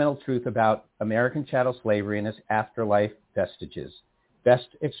fundamental truth about American chattel slavery and its afterlife vestiges, best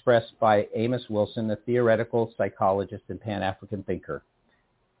expressed by Amos Wilson, a theoretical psychologist and Pan-African thinker,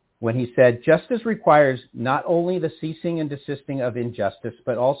 when he said, justice requires not only the ceasing and desisting of injustice,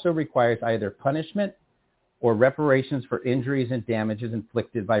 but also requires either punishment or reparations for injuries and damages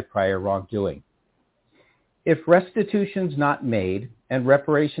inflicted by prior wrongdoing. If restitution's not made and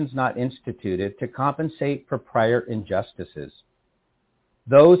reparations not instituted to compensate for prior injustices,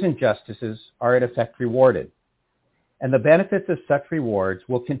 those injustices are in effect rewarded, and the benefits of such rewards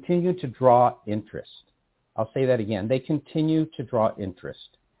will continue to draw interest. I'll say that again. They continue to draw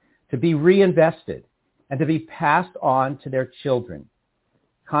interest, to be reinvested, and to be passed on to their children.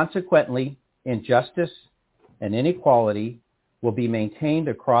 Consequently, injustice and inequality will be maintained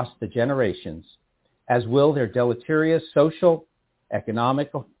across the generations, as will their deleterious social,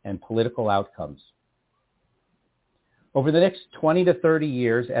 economic, and political outcomes. Over the next 20 to 30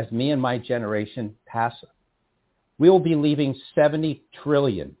 years, as me and my generation pass, we will be leaving 70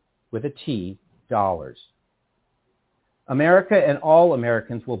 trillion, with a T, dollars. America and all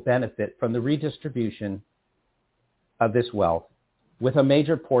Americans will benefit from the redistribution of this wealth, with a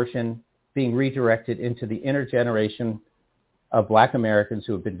major portion being redirected into the intergeneration of Black Americans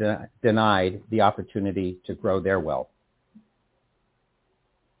who have been denied the opportunity to grow their wealth.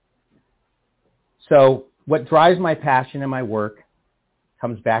 So what drives my passion and my work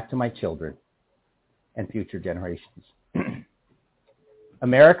comes back to my children and future generations.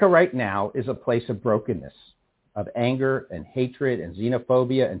 America right now is a place of brokenness, of anger and hatred and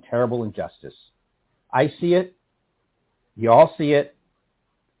xenophobia and terrible injustice. I see it, you all see it,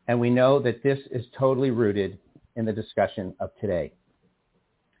 and we know that this is totally rooted in the discussion of today.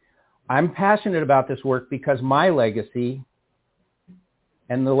 I'm passionate about this work because my legacy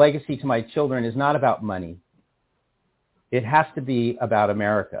and the legacy to my children is not about money. It has to be about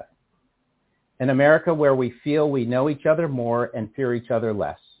America. An America where we feel we know each other more and fear each other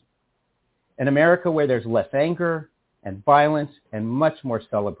less. An America where there's less anger and violence and much more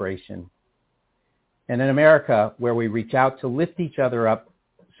celebration. And an America where we reach out to lift each other up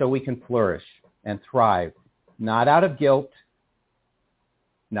so we can flourish and thrive, not out of guilt,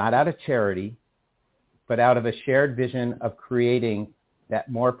 not out of charity, but out of a shared vision of creating that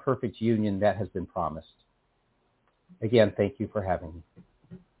more perfect union that has been promised. Again, thank you for having me.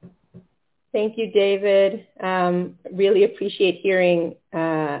 Thank you, David. Really appreciate hearing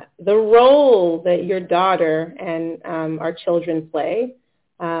the role that your daughter and our children play.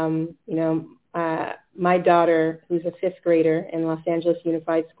 My daughter, who's a fifth grader in Los Angeles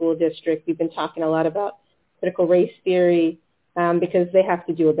Unified School District, we've been talking a lot about critical race theory because they have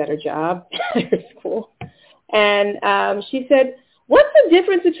to do a better job at her school. And she said, what's the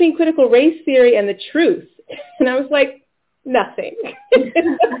difference between critical race theory and the truth? And I was like, nothing.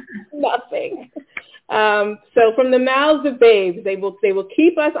 Nothing. So from the mouths of babes, they will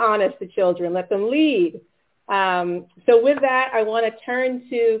keep us honest, the children, let them lead. So with that, I want to turn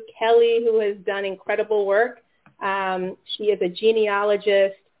to Kelly, who has done incredible work. She is a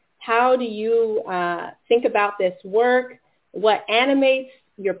genealogist. How do you think about this work? What animates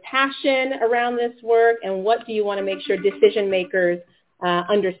your passion around this work? And what do you want to make sure decision makers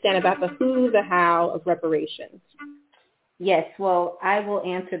understand about the who, the how of reparations? Yes, well, I will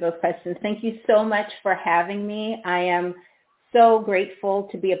answer those questions. Thank you so much for having me. I am so grateful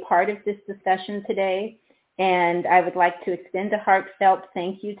to be a part of this discussion today. And I would like to extend a heartfelt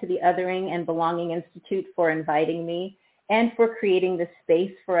thank you to the Othering and Belonging Institute for inviting me and for creating this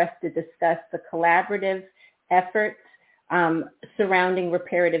space for us to discuss the collaborative efforts surrounding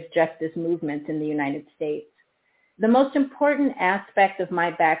reparative justice movements in the United States. The most important aspect of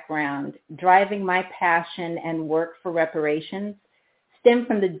my background, driving my passion and work for reparations, stem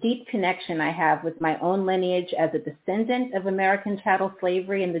from the deep connection I have with my own lineage as a descendant of American chattel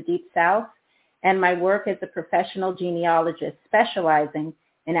slavery in the Deep South, and my work as a professional genealogist specializing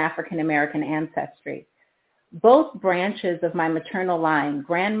in African American ancestry. Both branches of my maternal line,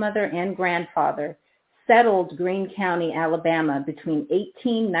 grandmother and grandfather, settled Greene County, Alabama between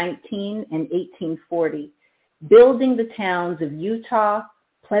 1819 and 1840, building the towns of Eutaw,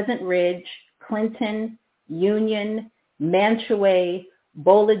 Pleasant Ridge, Clinton, Union, Mantua,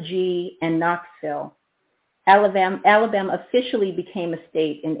 Bologee, and Knoxville. Alabama officially became a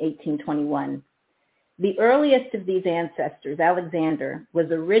state in 1821. The earliest of these ancestors, Alexander, was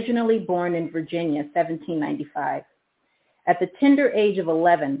originally born in Virginia, 1795. At the tender age of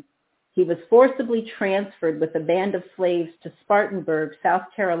 11, he was forcibly transferred with a band of slaves to Spartanburg, South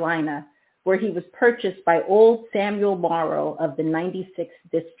Carolina, where he was purchased by old Samuel Morrow of the 96th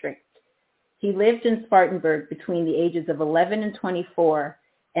District. He lived in Spartanburg between the ages of 11 and 24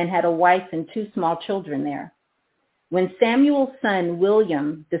 and had a wife and 2 small children there. When Samuel's son,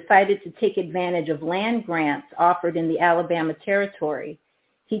 William, decided to take advantage of land grants offered in the Alabama Territory,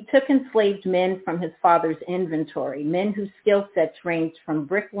 he took enslaved men from his father's inventory, men whose skill sets ranged from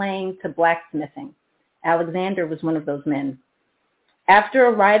bricklaying to blacksmithing. Alexander was one of those men. After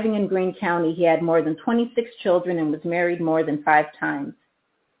arriving in Greene County, he had more than 26 children and was married more than 5 times.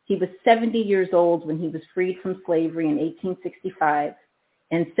 He was 70 years old when he was freed from slavery in 1865,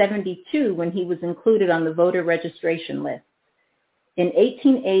 and 72 when he was included on the voter registration list. In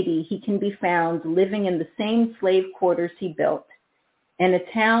 1880, he can be found living in the same slave quarters he built, in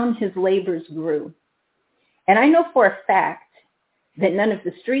a town his labors grew. And I know for a fact that none of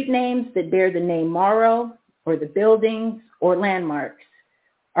the street names that bear the name Morrow or the buildings or landmarks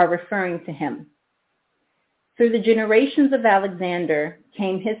are referring to him. Through the generations of Alexander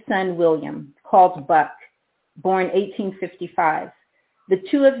came his son William, called Buck, born 1855, the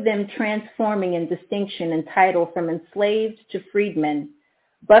 2 of them transforming in distinction and title from enslaved to freedmen.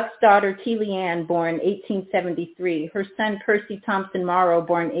 Buck's daughter, Teely Ann, born 1873. Her son, Percy Thompson Morrow,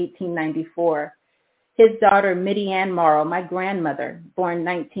 born 1894. His daughter, Mittie Ann Morrow, my grandmother, born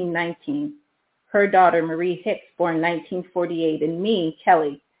 1919. Her daughter, Marie Hicks, born 1948. And me,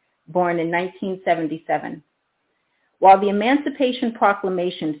 Kelly, born in 1977. While the Emancipation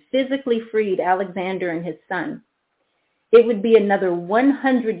Proclamation physically freed Alexander and his son, it would be another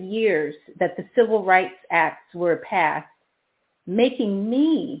 100 years that the Civil Rights Acts were passed, making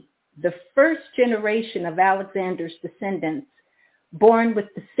me the first generation of Alexander's descendants born with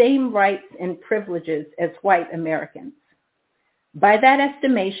the same rights and privileges as white Americans. By that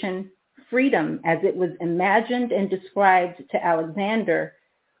estimation, freedom, as it was imagined and described to Alexander,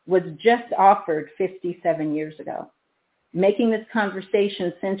 was just offered 57 years ago, making this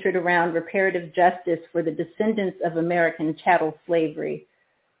conversation centered around reparative justice for the descendants of American chattel slavery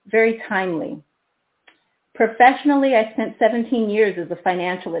very timely. Professionally, I spent 17 years as a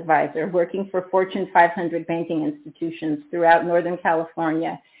financial advisor working for Fortune 500 banking institutions throughout Northern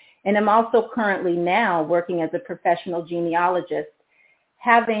California, and I'm also currently now working as a professional genealogist,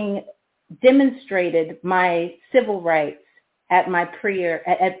 having demonstrated my civil rights at my prior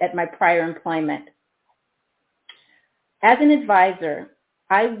employment. As an advisor,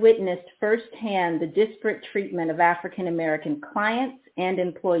 I witnessed firsthand the disparate treatment of African American clients and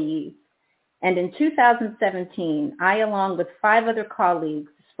employees. And in 2017, I, along with 5 other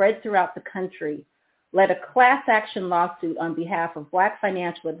colleagues spread throughout the country, led a class action lawsuit on behalf of Black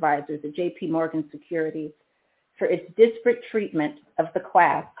financial advisors at J.P. Morgan Securities for its disparate treatment of the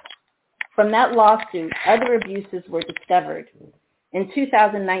class. From that lawsuit, other abuses were discovered. In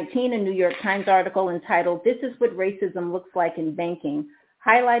 2019, a New York Times article entitled, "This is What Racism Looks Like in Banking,"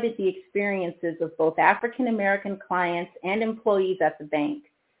 highlighted the experiences of both African American clients and employees at the bank,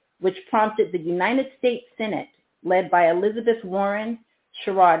 which prompted the United States Senate, led by Elizabeth Warren,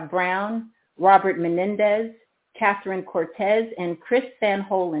 Sherrod Brown, Robert Menendez, Catherine Cortez, and Chris Van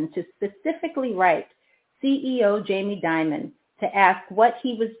Hollen, to specifically write CEO Jamie Dimon to ask what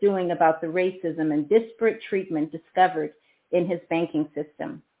he was doing about the racism and disparate treatment discovered in his banking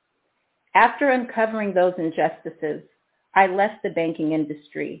system. After uncovering those injustices, I left the banking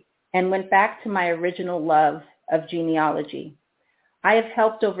industry and went back to my original love of genealogy. I have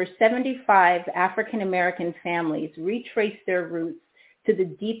helped over 75 African American families retrace their roots to the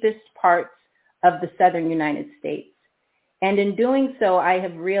deepest parts of the southern United States. And in doing so, I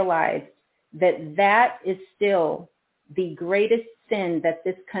have realized that that is still the greatest sin that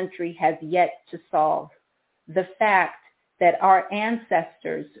this country has yet to solve. The fact that our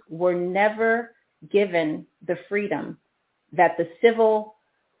ancestors were never given the freedom that the Civil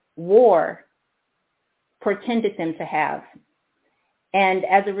War portended them to have. And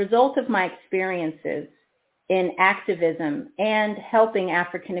as a result of my experiences in activism and helping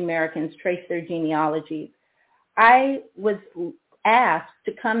African Americans trace their genealogies, I was asked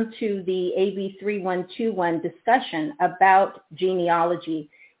to come to the AB 3121 discussion about genealogy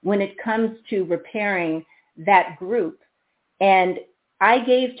when it comes to repairing that group. And I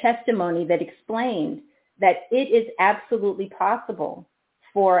gave testimony that explained that it is absolutely possible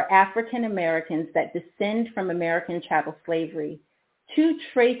for African Americans that descend from American chattel slavery to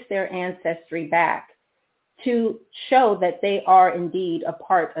trace their ancestry back, to show that they are indeed a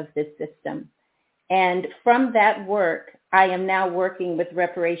part of this system. And from that work, I am now working with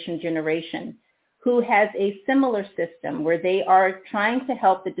Reparation Generation, who has a similar system where they are trying to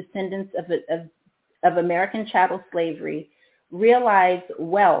help the descendants of American chattel slavery realize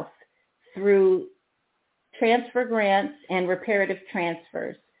wealth through transfer grants and reparative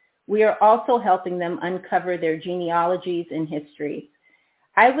transfers. We are also helping them uncover their genealogies and histories.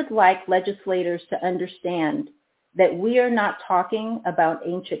 I would like legislators to understand that we are not talking about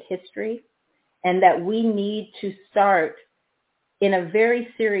ancient history, and that we need to start in a very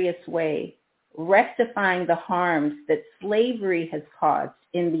serious way rectifying the harms that slavery has caused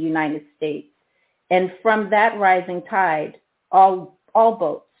in the United States. And from that rising tide, all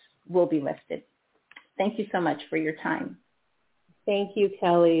boats will be lifted. Thank you so much for your time. Thank you,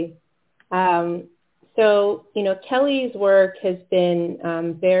 Kelly. Kelly's work has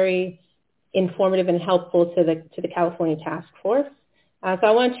been very informative and helpful to the California Task Force. So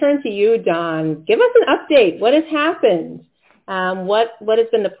I want to turn to you, Don. Give us an update. What has happened? What has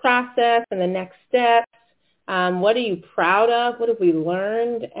been the process and the next steps? What are you proud of? What have we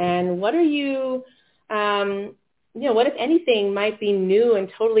learned? And what are you, what, if anything, might be new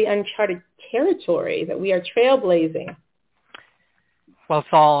and totally uncharted territory that we are trailblazing? Well, it's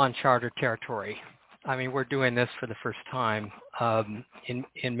all uncharted territory. I mean, we're doing this for the first time in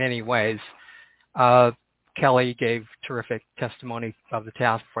many ways. Kelly gave terrific testimony of the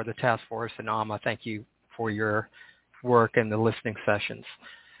task force, and Amma, thank you for your work and the listening sessions.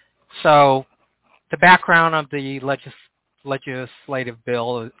 So the background of the legislative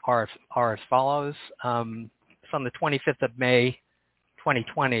bill are as follows. So on the 25th of May,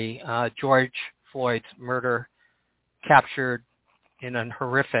 2020, George Floyd's murder, captured in a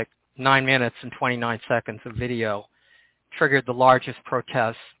horrific 9 minutes and 29 seconds of video, triggered the largest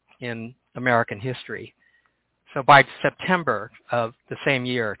protests in American history. So by September of the same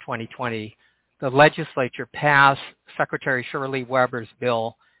year, 2020, the legislature passed Secretary Shirley Weber's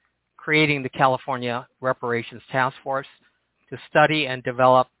bill creating the California Reparations Task Force to study and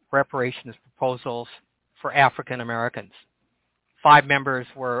develop reparations proposals for African Americans. 5 members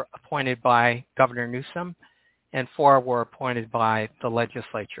were appointed by Governor Newsom, and 4 were appointed by the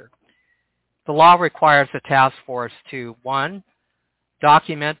legislature. The law requires the task force to, 1,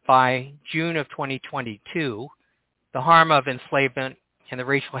 document by June of 2022 the harm of enslavement and the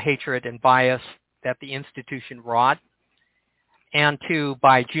racial hatred and bias that the institution wrought, and 2,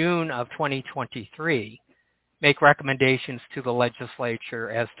 by June of 2023, make recommendations to the legislature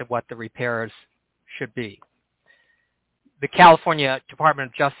as to what the repairs should be. The California Department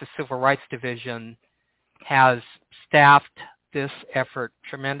of Justice Civil Rights Division has staffed this effort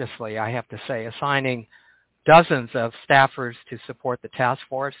tremendously, I have to say, assigning dozens of staffers to support the task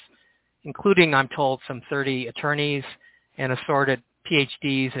force, including, I'm told, some 30 attorneys and assorted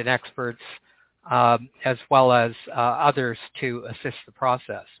PhDs and experts, as well as others to assist the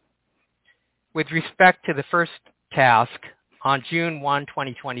process. With respect to the first task, on June 1,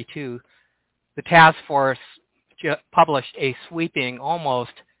 2022, the task force published a sweeping,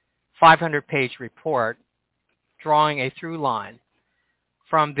 almost 500-page report drawing a through line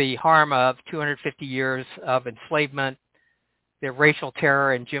from the harm of 250 years of enslavement, the racial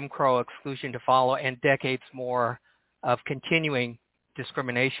terror and Jim Crow exclusion to follow, and decades more of continuing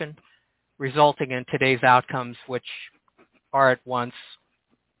discrimination, resulting in today's outcomes, which are at once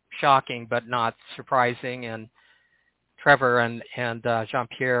shocking but not surprising. And Trevor and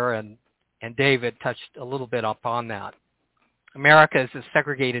Jean-Pierre and David touched a little bit upon that. America is as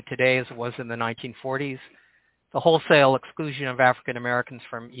segregated today as it was in the 1940s. The wholesale exclusion of African Americans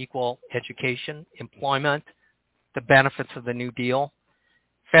from equal education, employment, the benefits of the New Deal,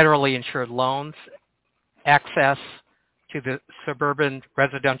 federally insured loans, access to the suburban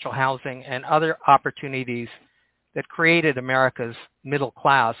residential housing, and other opportunities that created America's middle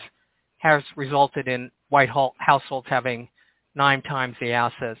class has resulted in white households having 9 times the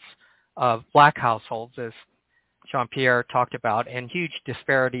assets of black households, as Jean-Pierre talked about, and huge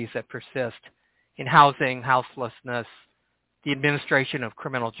disparities that persist in housing, houselessness, the administration of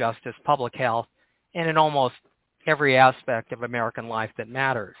criminal justice, public health, and in almost every aspect of American life that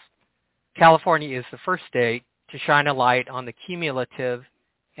matters. California is the first state to shine a light on the cumulative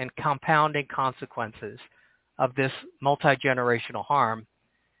and compounding consequences of this multi-generational harm.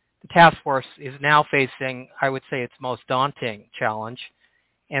 The task force is now facing, I would say, its most daunting challenge,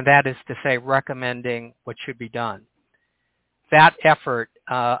 and that is to say recommending what should be done. That effort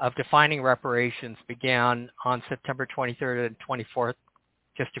of defining reparations began on September 23rd and 24th,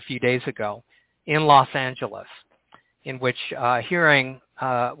 just a few days ago, in Los Angeles, in which a hearing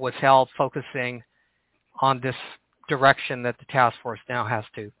was held focusing on this direction that the task force now has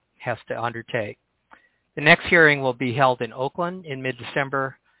to undertake. The next hearing will be held in Oakland in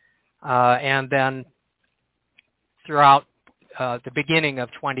mid-December, and then throughout the beginning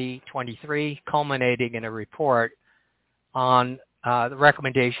of 2023, culminating in a report on the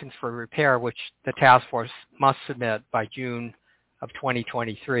recommendations for repair, which the task force must submit by June of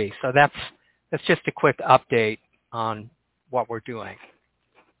 2023. So that's just a quick update on what we're doing.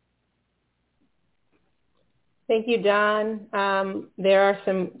 Thank you, Don. There are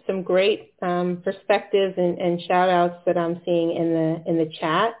some great perspectives and shout outs that I'm seeing in the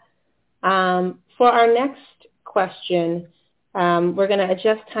chat. For our next question, we're going to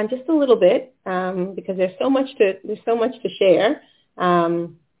adjust time just a little bit because there's so much to share.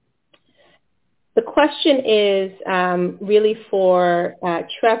 The question is really for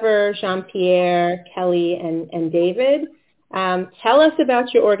Trevor, Jean-Pierre, Kelly, and David. Tell us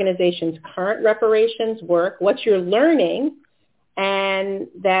about your organization's current reparations work, what you're learning, and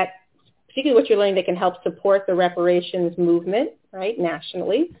that particularly what you're learning that can help support the reparations movement, right,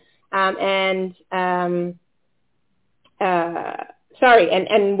 nationally. So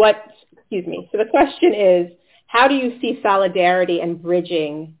the question is, how do you see solidarity and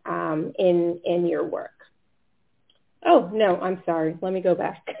bridging in your work? Oh, no, I'm sorry. Let me go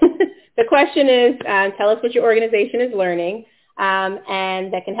back. The question is, tell us what your organization is learning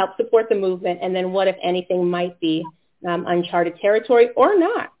and that can help support the movement, and then what, if anything, might be uncharted territory or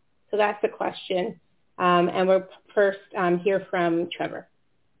not. So that's the question. And we'll first hear from Trevor.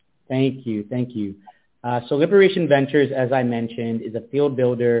 Thank you. So Liberation Ventures, as I mentioned, is a field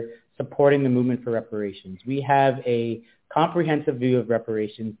builder supporting the movement for reparations. We have a comprehensive view of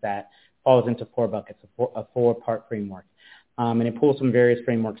reparations that falls into 4 buckets, a 4-part framework. And it pulls from various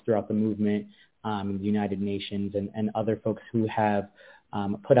frameworks throughout the movement, the United Nations and other folks who have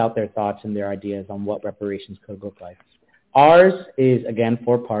put out their thoughts and their ideas on what reparations could look like. Ours is, again,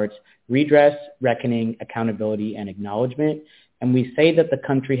 4 parts: redress, reckoning, accountability, and acknowledgement. And we say that the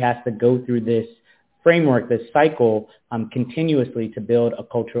country has to go through this framework, this cycle, continuously to build a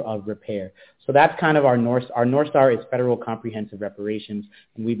culture of repair. So that's kind of our North Star is federal comprehensive reparations,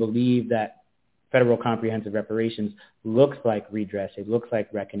 and we believe that federal comprehensive reparations looks like redress, it looks like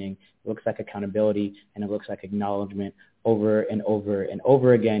reckoning, it looks like accountability, and it looks like acknowledgement over and over and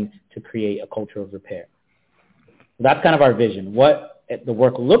over again to create a culture of repair. So that's kind of our vision. What the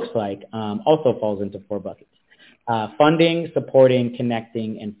work looks like also falls into 4 buckets: funding, supporting,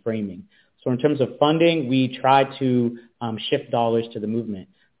 connecting, and framing. So in terms of funding, we try to shift dollars to the movement.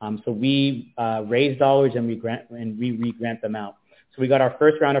 So we raise dollars and we re-grant them out. So we got our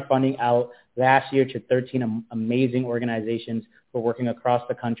first round of funding out last year to 13 amazing organizations who are working across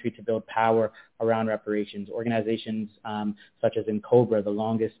the country to build power around reparations. Organizations such as NCOBRA, the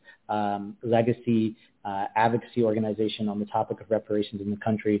longest legacy advocacy organization on the topic of reparations in the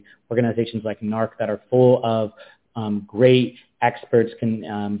country. Organizations like NARC that are full of great experts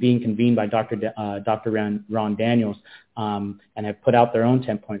being convened by Dr. Ron Daniels and have put out their own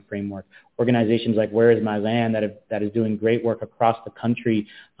 10-point framework. Organizations like Where Is My Land that is doing great work across the country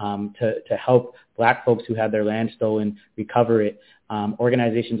to help Black folks who had their land stolen recover it.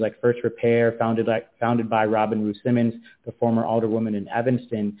 Organizations like First Repair, founded by Robin Ruth Simmons, the former alderwoman in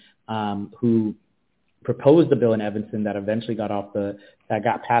Evanston, who proposed the bill in Evanston that eventually got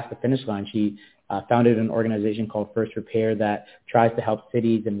past the finish line. She founded an organization called First Repair that tries to help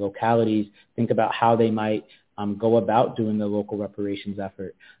cities and localities think about how they might go about doing the local reparations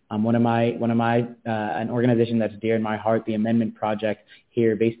effort. An organization that's dear in my heart, the Amendment Project,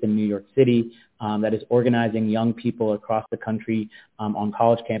 here based in New York City, that is organizing young people across the country on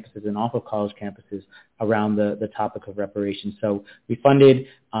college campuses and off of college campuses around the topic of reparations. So we funded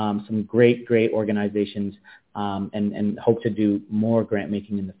some great organizations and hope to do more grant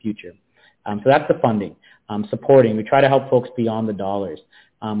making in the future. So that's the funding. Supporting, we try to help folks beyond the dollars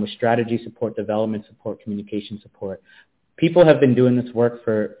with strategy support, development support, communication support. People have been doing this work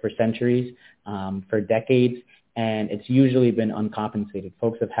for centuries, for decades, and it's usually been uncompensated.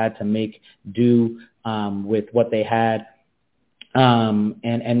 Folks have had to make do with what they had and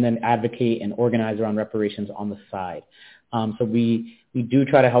then advocate and organize around reparations on the side. So we do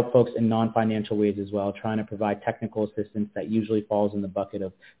try to help folks in non-financial ways as well, trying to provide technical assistance that usually falls in the bucket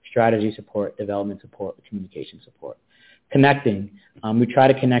of strategy support, development support, communication support. Connecting. We try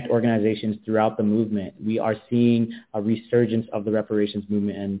to connect organizations throughout the movement. We are seeing a resurgence of the reparations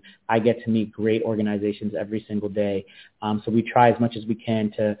movement, and I get to meet great organizations every single day. So we try as much as we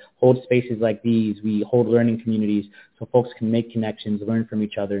can to hold spaces like these. We hold learning communities so folks can make connections, learn from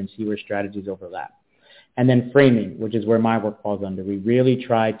each other, and see where strategies overlap. And then framing, which is where my work falls under. We really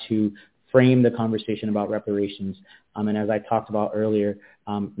try to frame the conversation about reparations. And as I talked about earlier,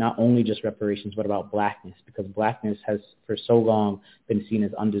 not only just reparations, but about blackness, because blackness has for so long been seen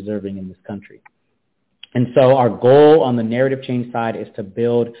as undeserving in this country. And so our goal on the narrative change side is to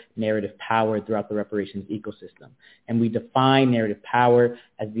build narrative power throughout the reparations ecosystem. And we define narrative power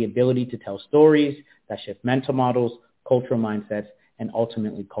as the ability to tell stories that shift mental models, cultural mindsets, and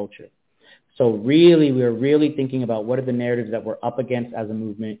ultimately culture. So really, we're really thinking about what are the narratives that we're up against as a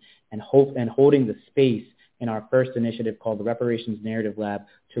movement and holding the space in our first initiative called the Reparations Narrative Lab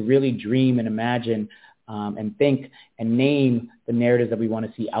to really dream and imagine and think and name the narratives that we want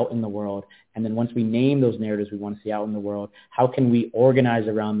to see out in the world. And then once we name those narratives we want to see out in the world, how can we organize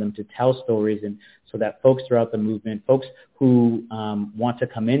around them to tell stories and so that folks throughout the movement, folks who want to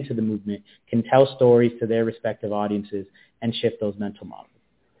come into the movement can tell stories to their respective audiences and shift those mental models.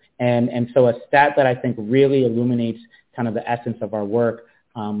 And so a stat that I think really illuminates kind of the essence of our work,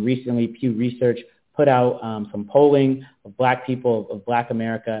 recently Pew Research put out some polling of black people, of black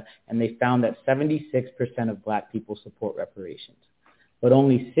America, and they found that 76% of black people support reparations. But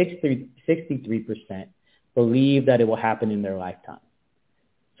only 63% believe that it will happen in their lifetime.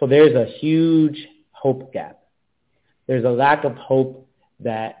 So there's a huge hope gap. There's a lack of hope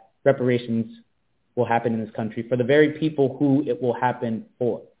that reparations will happen in this country for the very people who it will happen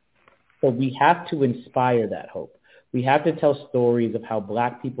for. So we have to inspire that hope. We have to tell stories of how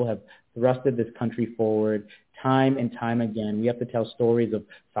black people have thrusted this country forward time and time again. We have to tell stories of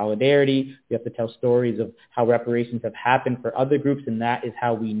solidarity. We have to tell stories of how reparations have happened for other groups, and that is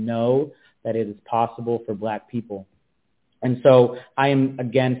how we know that it is possible for black people. And so I am,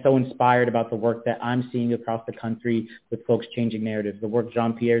 again, so inspired about the work that I'm seeing across the country with folks changing narratives, the work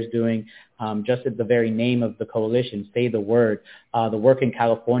Jean-Pierre is doing, just at the very name of the coalition, Say the Word, the work in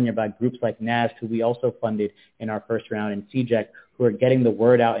California by groups like NAST, who we also funded in our first round, and CJEC, who are getting the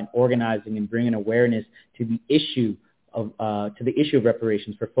word out and organizing and bringing awareness to the issue of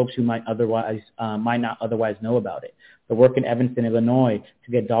reparations for folks who might not otherwise know about it. The work in Evanston, Illinois,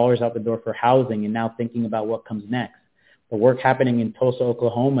 to get dollars out the door for housing and now thinking about what comes next. The work happening in Tulsa,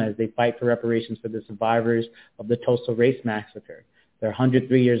 Oklahoma, as they fight for reparations for the survivors of the Tulsa Race Massacre. They're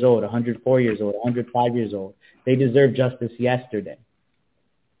 103 years old, 104 years old, 105 years old. They deserve justice yesterday.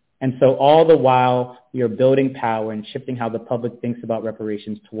 And so all the while, we are building power and shifting how the public thinks about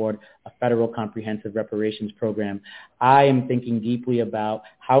reparations toward a federal comprehensive reparations program. I am thinking deeply about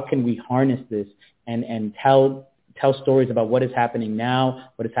how can we harness this and tell stories about what is happening now,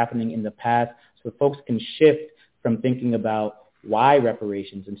 what is happening in the past, so folks can shift from thinking about why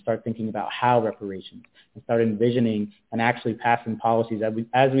reparations and start thinking about how reparations and start envisioning and actually passing policies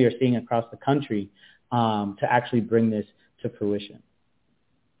as we are seeing across the country to actually bring this to fruition.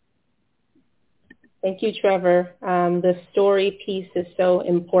 Thank you, Trevor. The story piece is so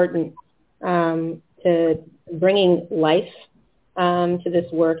important to bringing life to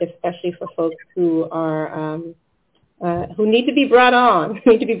this work, especially for folks who are who need to be brought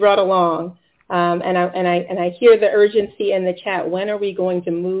along. And I hear the urgency in the chat. When are we going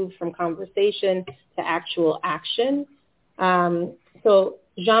to move from conversation to actual action? So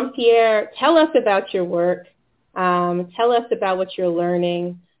Jean-Pierre, tell us about your work. Tell us about what you're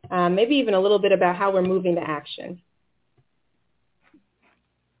learning. Maybe even a little bit about how we're moving to action.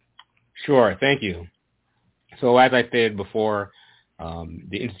 Sure, thank you. So as I said before,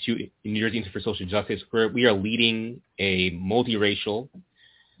 the Institute, New Jersey Institute for Social Justice, we are leading a multiracial,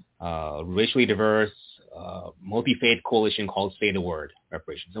 racially diverse, multi-faith coalition called Say the Word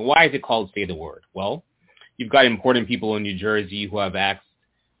Reparations. And why is it called Say the Word? Well, you've got important people in New Jersey who have asked,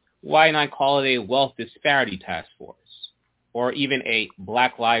 why not call it a wealth disparity task force or even a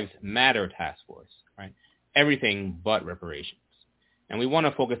Black Lives Matter task force, right? Everything but reparations. And we want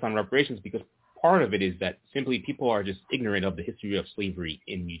to focus on reparations because part of it is that simply people are just ignorant of the history of slavery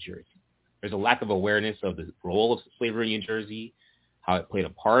in New Jersey. There's a lack of awareness of the role of slavery in New Jersey, how it played a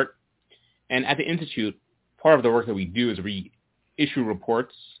part. And at the Institute, part of the work that we do is we issue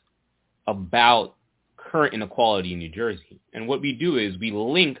reports about current inequality in New Jersey. And what we do is we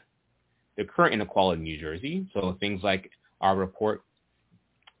link the current inequality in New Jersey, so things like our report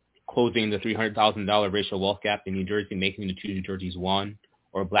closing the $300,000 racial wealth gap in New Jersey, making the two New Jerseys one,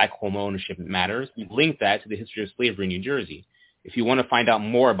 or Black home ownership matters. We link that to the history of slavery in New Jersey. If you want to find out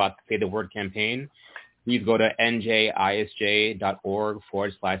more about the Say the Word campaign, please go to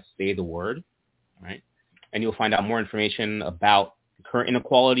njisj.org/say-the-word, right? And you'll find out more information about the current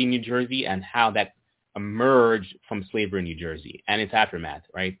inequality in New Jersey and how that emerged from slavery in New Jersey and its aftermath,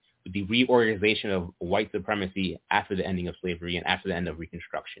 right? With the reorganization of white supremacy after the ending of slavery and after the end of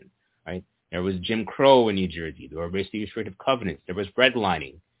Reconstruction, right? There was Jim Crow in New Jersey. There were racially restrictive covenants. There was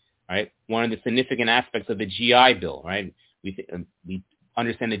redlining, right? One of the significant aspects of the GI Bill, right? We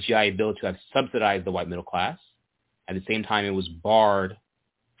understand the GI Bill to have subsidized the white middle class. At the same time, it was barred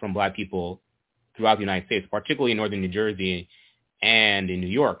from black people throughout the United States, particularly in northern New Jersey and in New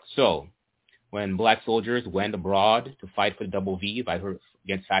York. So when black soldiers went abroad to fight for the double V, fight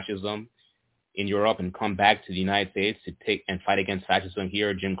against fascism in Europe and come back to the United States to take and fight against fascism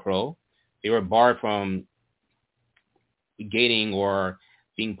here, Jim Crow, they were barred from gaining or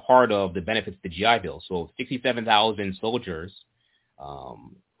being part of the benefits of the GI Bill. So 67,000 soldiers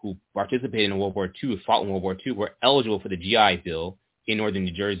who participated in World War II, fought in World War II, were eligible for the GI Bill in northern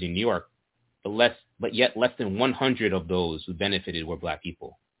New Jersey and New York. But yet less than 100 of those who benefited were black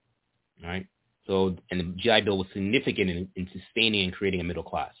people, right? So, and the GI Bill was significant in sustaining and creating a middle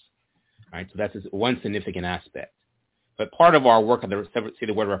class, right? So that's just one significant aspect. But part of our work at the Say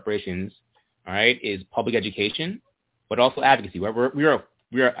the Word Reparations, all right, is public education, but also advocacy. We are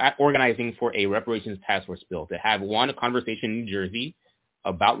organizing for a reparations task force bill to have a conversation in New Jersey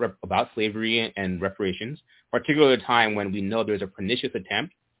about slavery and reparations, particularly at a time when we know there's a pernicious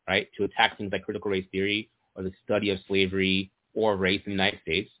attempt, right, to attack things like critical race theory or the study of slavery or race in the United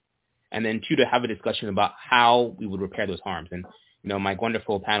States. And then two, to have a discussion about how we would repair those harms. And, my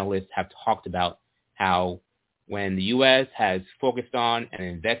wonderful panelists have talked about how when the U.S. has focused on and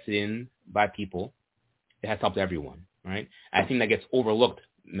invested in black people, it has helped everyone, right? I think that gets overlooked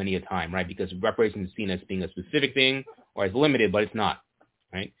many a time, right? Because reparations is seen as being a specific thing or as limited, but it's not,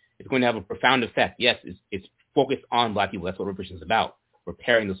 right? It's going to have a profound effect. Yes, it's focused on black people. That's what reparations is about,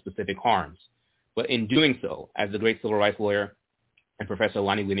 repairing those specific harms. But in doing so, as the great civil rights lawyer and Professor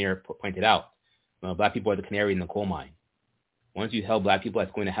Lonnie Lanier pointed out, black people are the canary in the coal mine. Once you help black people,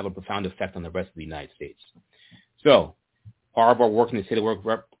 that's going to have a profound effect on the rest of the United States. So part of our work in the Say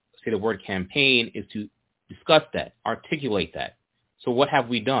the Word campaign is to discuss that, articulate that. So what have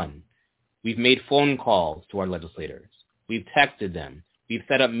we done? We've made phone calls to our legislators. We've texted them. We've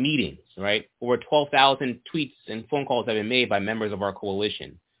set up meetings, right? Over 12,000 tweets and phone calls have been made by members of our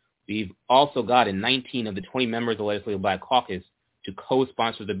coalition. We've also gotten 19 of the 20 members of the Legislative Black Caucus to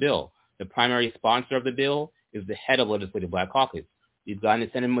co-sponsor the bill. The primary sponsor of the bill is the head of Legislative Black Caucus. We've gotten the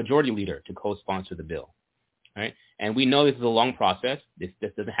Senate Majority Leader to co-sponsor the bill, right? And we know this is a long process. This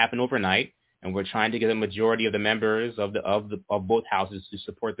doesn't happen overnight, and we're trying to get a majority of the members of both houses to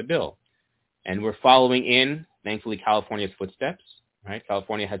support the bill. And we're following in, thankfully, California's footsteps, right?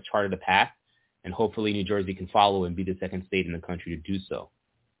 California has charted a path, and hopefully New Jersey can follow and be the second state in the country to do so.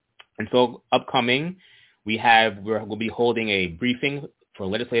 And so upcoming, we'll be holding a briefing for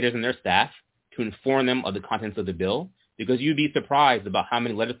legislators and their staff to inform them of the contents of the bill, because you'd be surprised about how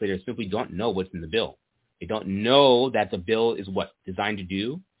many legislators simply don't know what's in the bill. They don't know that the bill is designed to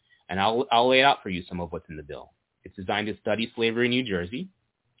do, and I'll lay it out for you some of what's in the bill. It's designed to study slavery in New Jersey.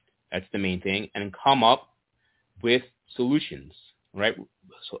 That's the main thing, and come up with solutions, right,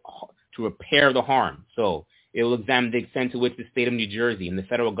 to repair the harm. So it will examine the extent to which the state of New Jersey and the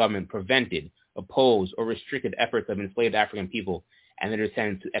federal government prevented, opposed, or restricted efforts of enslaved African people and their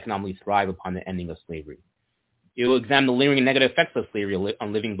descendants to economically thrive upon the ending of slavery. It will examine the lingering negative effects of slavery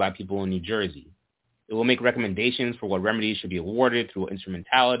on living black people in New Jersey. It will make recommendations for what remedies should be awarded through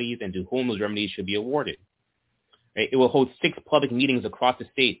instrumentalities and to whom those remedies should be awarded. Right? It will hold 6 public meetings across the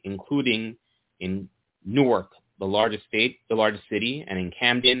state, including in Newark, the largest city, and in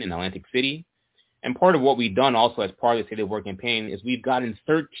Camden and Atlantic City. And part of what we've done also as part of the Say the Word campaign is we've gotten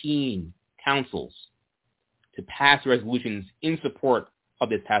 13 councils to pass resolutions in support of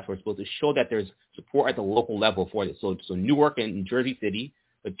this task force bill to show that there's support at the local level for this. So Newark and Jersey City,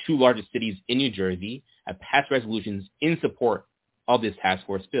 the 2 largest cities in New Jersey, have passed resolutions in support of this task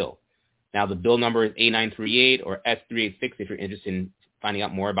force bill. Now, the bill number is A938 or S386 if you're interested in finding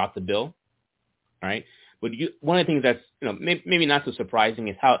out more about the bill. All right. But one of the things that's maybe not so surprising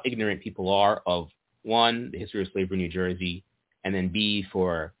is how ignorant people are of, one, the history of slavery in New Jersey, and then B,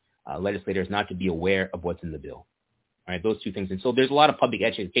 for legislators not to be aware of what's in the bill. All right, those 2 things. And so there's a lot of public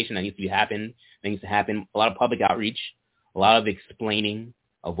education that needs to happen, a lot of public outreach, a lot of explaining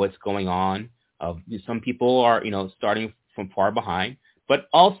of what's going on. Some people are, starting from far behind. But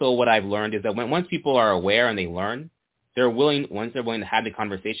also what I've learned is that once people are aware and they learn, once they're willing to have the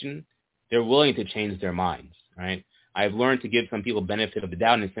conversation, they're willing to change their minds, right? I've learned to give some people benefit of the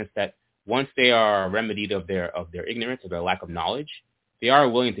doubt in the sense that once they are remedied of their ignorance, of their lack of knowledge, they are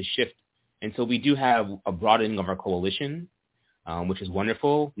willing to shift. And so we do have a broadening of our coalition, which is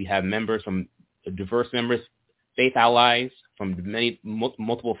wonderful. We have members from diverse members, faith allies from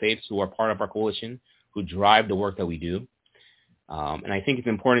multiple faiths who are part of our coalition, who drive the work that we do. And I think it's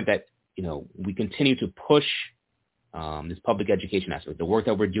important that, we continue to push this public education aspect, the work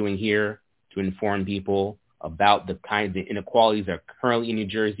that we're doing here to inform people about the kinds of inequalities that are currently in New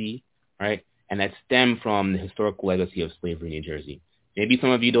Jersey, right? And that stem from the historical legacy of slavery in New Jersey. Maybe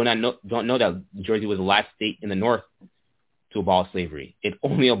some of you don't know that New Jersey was the last state in the North to abolish slavery. It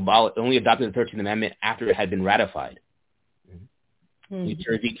only adopted the 13th Amendment after it had been ratified. Mm-hmm. New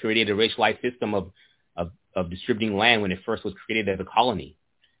Jersey created a racialized system of distributing land when it first was created as a colony,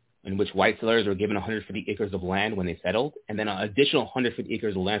 in which white settlers were given 150 acres of land when they settled, and then an additional 150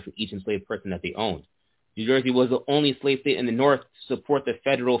 acres of land for each enslaved person that they owned. New Jersey was the only slave state in the North to support the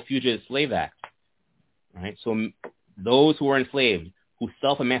Federal Fugitive Slave Act. Right? So those who were enslaved, who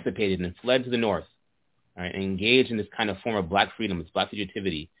self-emancipated and fled to the North, right, and engaged in this kind of form of black freedom, this black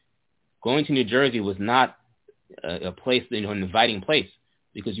fugitivity, going to New Jersey was not a place, an inviting place,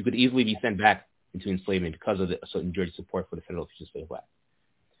 because you could easily be sent back into enslavement because of the New Jersey support for the Federal Fugitive Slave Act.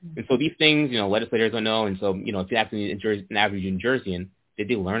 And so these things, legislators don't know. And so, if you ask an average New Jerseyan, did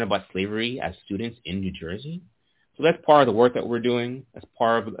they learn about slavery as students in New Jersey? So that's part of the work that we're doing. That's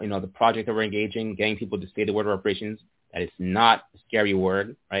part of, the project that we're engaging, getting people to say the word reparations, that it's not a scary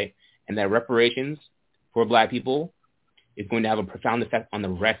word, right? And that reparations for black people is going to have a profound effect on the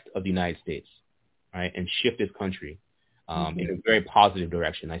rest of the United States, right? And shift this country in a very positive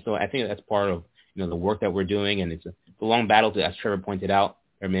direction. So I think that's part of, the work that we're doing. And it's a long battle, as Trevor pointed out.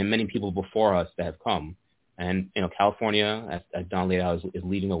 There have been many people before us that have come. And, California, as Don laid out, is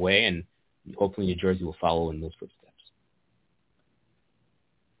leading the way, and hopefully New Jersey will follow in those footsteps.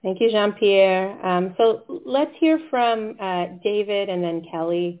 Thank you, Jean-Pierre. So let's hear from David and then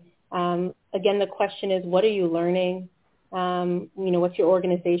Kelly. Again, the question is, what are you learning? What's your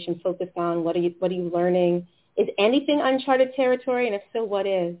organization focused on? What are you learning? Is anything uncharted territory? And if so, what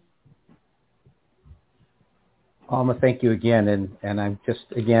is? Alma, thank you again, and I'm just,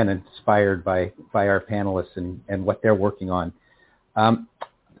 again, inspired by our panelists and what they're working on. I'm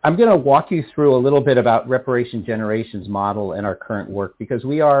going to walk you through a little bit about Reparation Generations model and our current work, because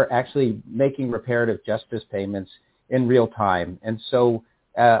we are actually making reparative justice payments in real time. And so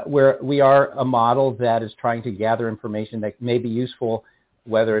we are a model that is trying to gather information that may be useful,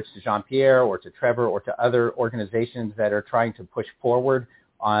 whether it's to Jean-Pierre or to Trevor or to other organizations that are trying to push forward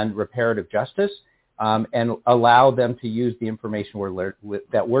on reparative justice. And allow them to use the information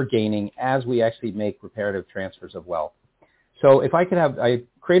that we're gaining as we actually make reparative transfers of wealth. So if I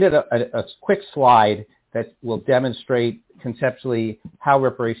created a quick slide that will demonstrate conceptually how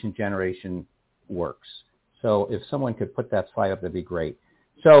reparation generation works. So if someone could put that slide up, that'd be great.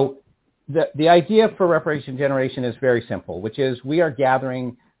 So the idea for reparation generation is very simple, which is we are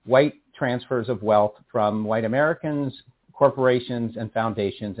gathering white transfers of wealth from white Americans, corporations, and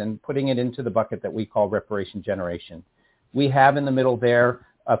foundations, and putting it into the bucket that we call reparation generation. We have in the middle there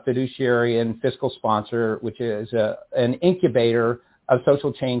a fiduciary and fiscal sponsor, which is an incubator of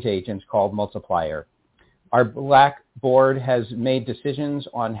social change agents called Multiplier. Our Black board has made decisions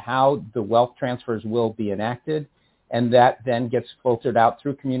on how the wealth transfers will be enacted, and that then gets filtered out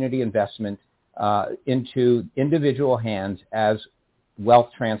through community investment into individual hands as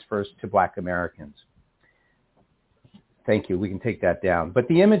wealth transfers to Black Americans. Thank you. We can take that down. But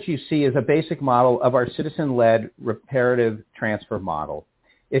the image you see is a basic model of our citizen-led reparative transfer model.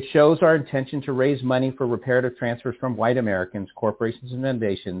 It shows our intention to raise money for reparative transfers from white Americans, corporations, and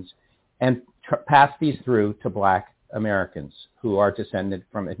foundations, and pass these through to Black Americans who are descended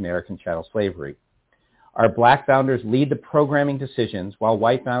from American chattel slavery. Our Black founders lead the programming decisions while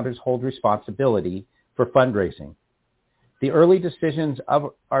white founders hold responsibility for fundraising. The early decisions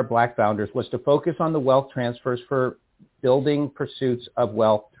of our Black founders was to focus on the wealth transfers for building pursuits of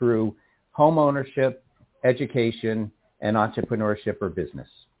wealth through home ownership, education, and entrepreneurship or business.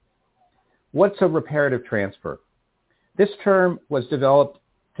 What's a reparative transfer? This term was developed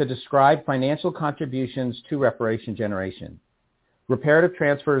to describe financial contributions to reparation generation. Reparative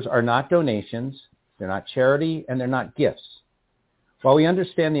transfers are not donations, they're not charity, and they're not gifts. While we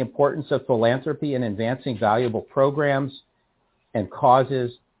understand the importance of philanthropy in advancing valuable programs and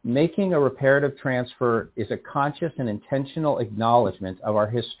causes, making a reparative transfer is a conscious and intentional acknowledgement of our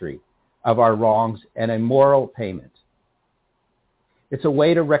history, of our wrongs, and a moral payment. It's a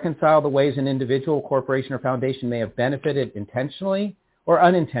way to reconcile the ways an individual, corporation, or foundation may have benefited intentionally or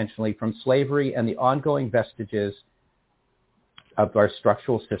unintentionally from slavery and the ongoing vestiges of our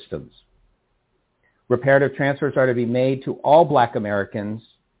structural systems. Reparative transfers are to be made to all Black Americans,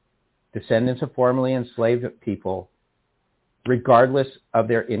 descendants of formerly enslaved people, regardless of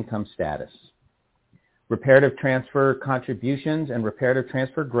their income status. Reparative transfer contributions and reparative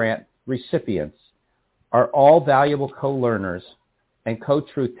transfer grant recipients are all valuable co-learners and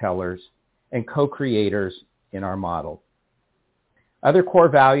co-truth tellers and co-creators in our model. Other core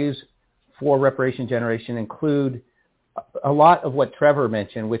values for reparation generation include a lot of what Trevor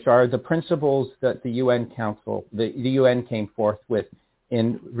mentioned, which are the principles that the UN Council, the UN came forth with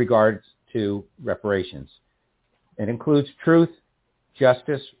in regards to reparations. It includes truth,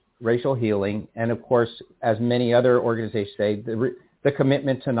 justice, racial healing, and of course, as many other organizations say, the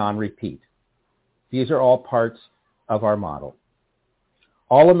commitment to non-repeat. These are all parts of our model.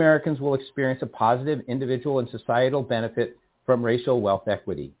 All Americans will experience a positive individual and societal benefit from racial wealth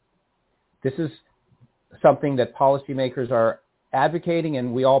equity. This is something that policymakers are advocating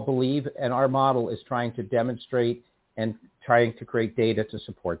and we all believe, and our model is trying to demonstrate and trying to create data to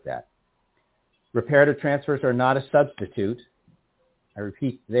support that. Reparative transfers are not a substitute. I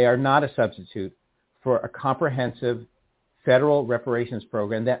repeat, they are not a substitute for a comprehensive federal reparations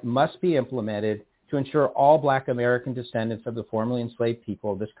program that must be implemented to ensure all Black American descendants of the formerly enslaved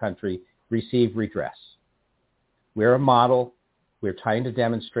people of this country receive redress. We're a model. We're trying to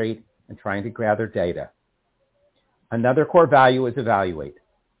demonstrate and trying to gather data. Another core value is evaluate.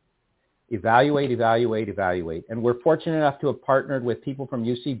 Evaluate, evaluate, evaluate. And we're fortunate enough to have partnered with people from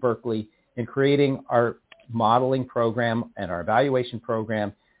UC Berkeley in creating our modeling program and our evaluation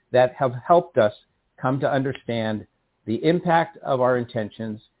program that have helped us come to understand the impact of our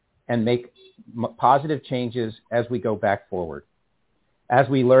intentions and make positive changes as we go back forward. As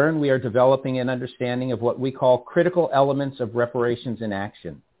we learn, we are developing an understanding of what we call critical elements of reparations in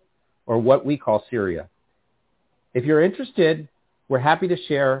action, or what we call CERIA. If you're interested, we're happy to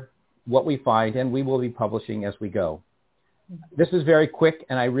share what we find, and we will be publishing as we go. This is very quick,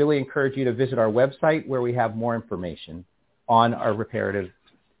 and I really encourage you to visit our website where we have more information on our reparative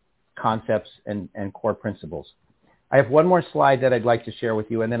concepts and core principles. I have one more slide that I'd like to share with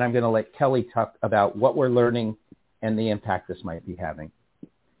you, and then I'm going to let Kelly talk about what we're learning and the impact this might be having.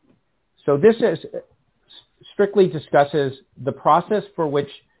 So this strictly discusses the process for which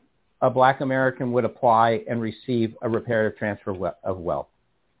a Black American would apply and receive a reparative transfer of wealth.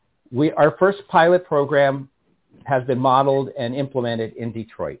 Our first pilot program has been modeled and implemented in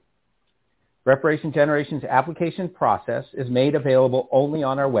Detroit. Reparation Generation's application process is made available only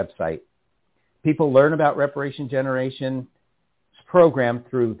on our website. People learn about Reparation Generation's program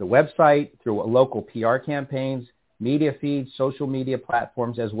through the website, through local PR campaigns, media feeds, social media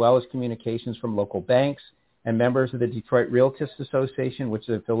platforms, as well as communications from local banks and members of the Detroit Realtist Association, which is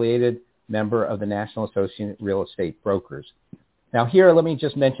an affiliated member of the National Association of Real Estate Brokers. Now here, let me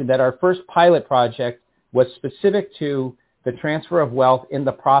just mention that our first pilot project was specific to the transfer of wealth in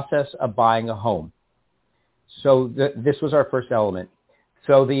the process of buying a home. So this was our first element.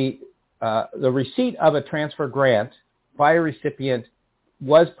 So the receipt of a transfer grant by a recipient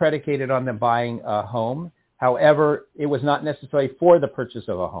was predicated on them buying a home. However, it was not necessarily for the purchase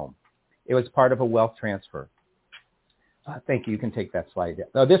of a home. It was part of a wealth transfer. Thank you. You can take that slide.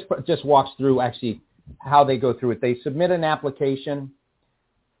 Now, this just walks through actually how they go through it. They submit an application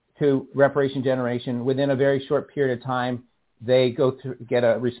to Reparation Generation. Within a very short period of time, they go to get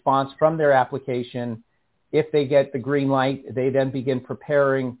a response from their application. If they get the green light, they then begin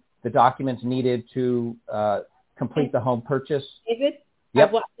preparing the documents needed to complete the home purchase. David,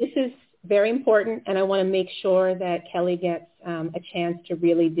 yep. This is very important, and I want to make sure that Kelly gets a chance to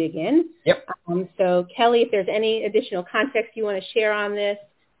really dig in. Yep. So Kelly, if there's any additional context you want to share on this,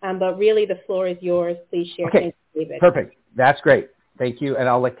 but really the floor is yours. Please share. Okay. Thanks, David. Perfect. That's great. Thank you, and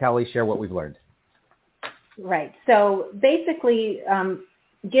I'll let Kelly share what we've learned. Right. So basically,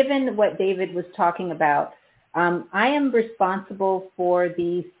 given what David was talking about, I am responsible for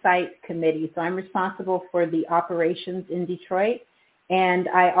the site committee. So I'm responsible for the operations in Detroit. And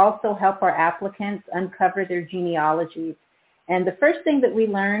I also help our applicants uncover their genealogies. And the first thing that we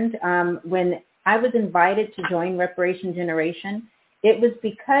learned when I was invited to join Reparation Generation, it was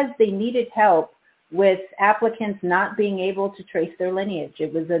because they needed help with applicants not being able to trace their lineage.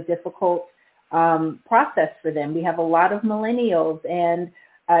 It was a difficult process for them. We have a lot of millennials and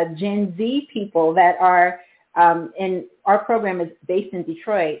Gen Z people that are and our program is based in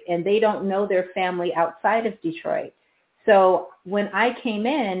Detroit, and they don't know their family outside of Detroit. So when I came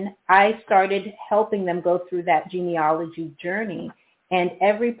in, I started helping them go through that genealogy journey. And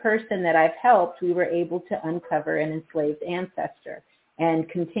every person that I've helped, we were able to uncover an enslaved ancestor and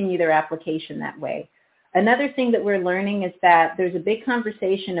continue their application that way. Another thing that we're learning is that there's a big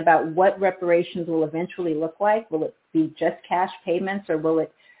conversation about what reparations will eventually look like. Will it be just cash payments, or will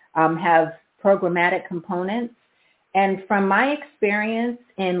it have programmatic components? And from my experience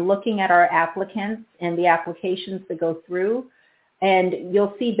in looking at our applicants and the applications that go through, and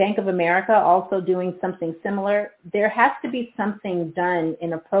you'll see Bank of America also doing something similar, there has to be something done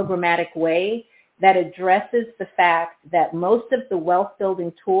in a programmatic way that addresses the fact that most of the wealth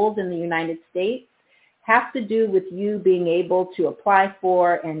building tools in the United States have to do with you being able to apply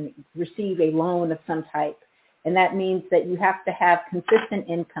for and receive a loan of some type. And that means that you have to have consistent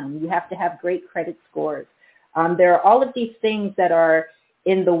income. You have to have great credit scores. There are all of these things that are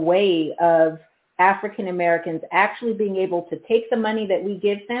in the way of African Americans actually being able to take the money that we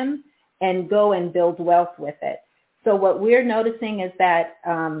give them and go and build wealth with it. So what we're noticing is that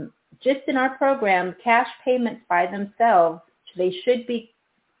just in our program, cash payments by themselves, they should be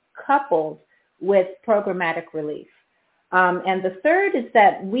coupled with programmatic relief. And the third is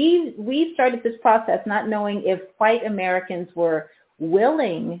that we started this process not knowing if white Americans were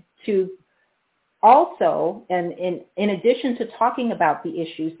willing to also, and in addition to talking about the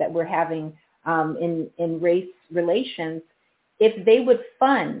issues that we're having in race relations, if they would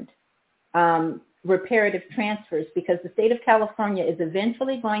fund reparative transfers, because the state of California is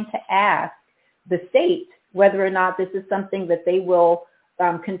eventually going to ask the state whether or not this is something that they will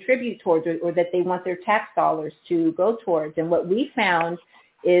contribute towards, or that they want their tax dollars to go towards. And what we found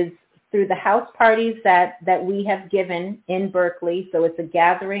is through the house parties that we have given in Berkeley, so it's a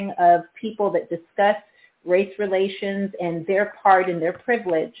gathering of people that discuss race relations and their part and their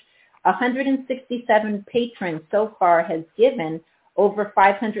privilege, 167 patrons so far has given over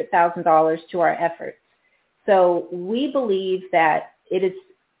 $500,000 to our efforts. So we believe that it is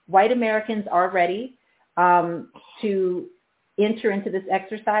white Americans are ready to enter into this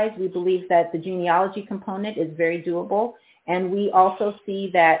exercise. We believe that the genealogy component is very doable, and we also see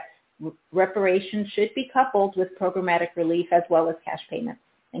that reparations should be coupled with programmatic relief as well as cash payments.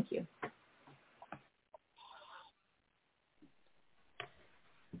 Thank you.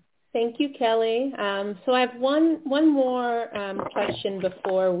 Thank you, Kelly. So I have one more question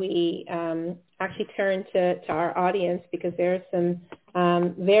before we actually turn to our audience, because there are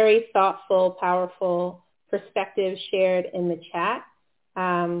some very thoughtful, powerful perspectives shared in the chat.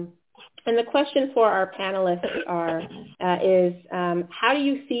 And the question for our panelists is how do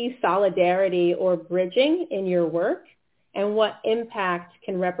you see solidarity or bridging in your work, and what impact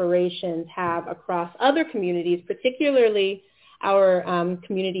can reparations have across other communities, particularly our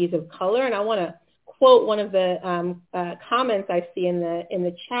communities of color? And I want to quote one of the comments I see in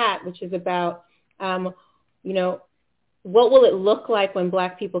the chat, which is about, what will it look like when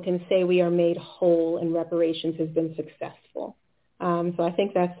Black people can say we are made whole and reparations has been successful? So I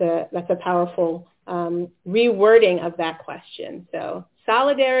think that's a powerful rewording of that question. So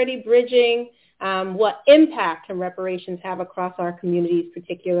solidarity, bridging, what impact can reparations have across our communities,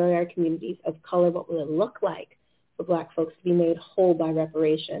 particularly our communities of color? What will it look like for Black folks to be made whole by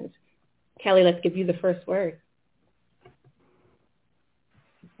reparations? Kelly, let's give you the first word.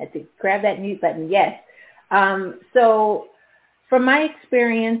 I have to grab that mute button. Yes. So from my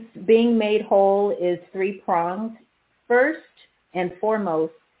experience, being made whole is three-pronged. First and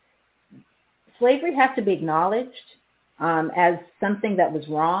foremost, slavery has to be acknowledged as something that was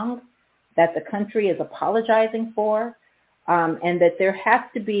wrong, that the country is apologizing for, and that there has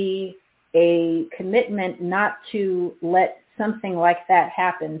to be a commitment not to let something like that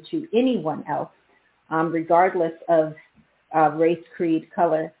happen to anyone else, regardless of race, creed,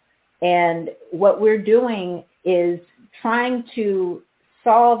 color. And what we're doing is trying to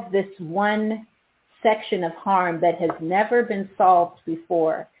solve this one section of harm that has never been solved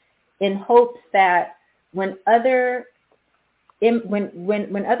before, in hopes that when other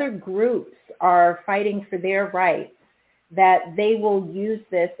groups are fighting for their rights, that they will use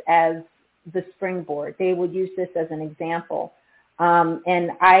this as the springboard. They will use this as an example.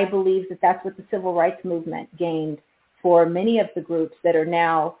 And I believe that that's what the civil rights movement gained for many of the groups that are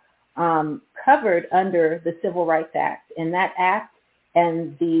now covered under the Civil Rights Act. And that act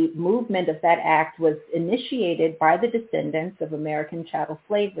and the movement of that act was initiated by the descendants of American chattel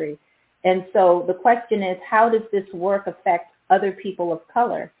slavery. And so the question is, how does this work affect other people of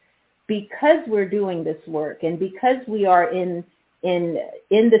color? Because we're doing this work, and because we are in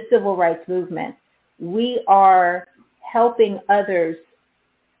the civil rights movement, we are helping others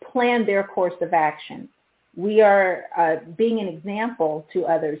plan their course of action. We are being an example to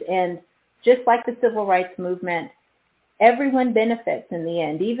others. And just like the civil rights movement, everyone benefits in the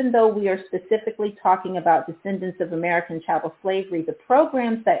end. Even though we are specifically talking about descendants of American chattel slavery, the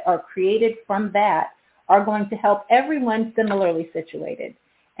programs that are created from that are going to help everyone similarly situated.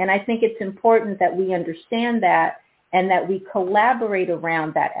 And I think it's important that we understand that and that we collaborate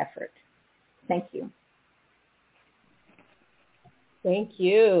around that effort. Thank you. Thank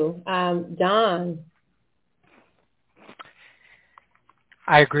you. Don.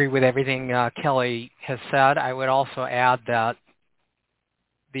 I agree with everything Kelly has said. I would also add that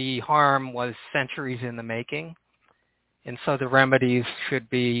the harm was centuries in the making, and so the remedies should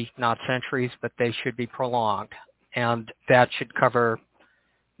be not centuries, but they should be prolonged. And that should cover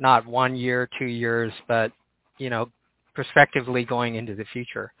not 1 year, 2 years, but, prospectively going into the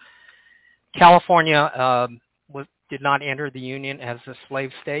future. California did not enter the Union as a slave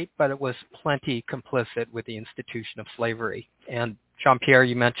state, but it was plenty complicit with the institution of slavery. And Jean-Pierre,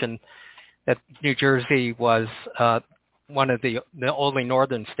 you mentioned that New Jersey was one of the only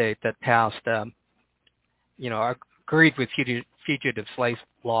northern state that passed, agreed with fugitive slave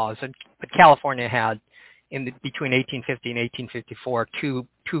laws. But California had, between 1850 and 1854, two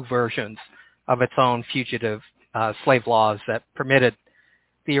versions of its own fugitive slave laws that permitted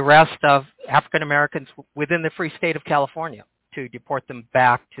the arrest of African Americans within the free state of California to deport them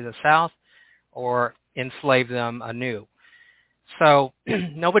back to the South or enslave them anew. So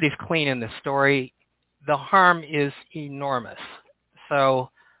nobody's clean in this story. The harm is enormous. So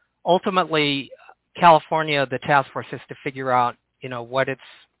ultimately, California, the task force has to figure out, what its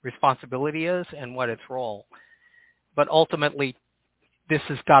responsibility is and what its role. But ultimately, this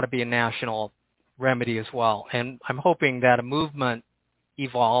has got to be a national remedy as well. And I'm hoping that a movement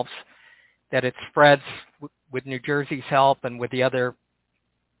evolves, that it spreads with New Jersey's help and with the other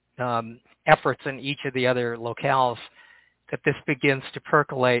efforts in each of the other locales, that this begins to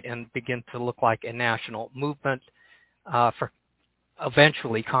percolate and begin to look like a national movement for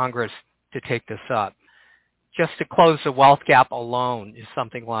eventually Congress to take this up. Just to close the wealth gap alone is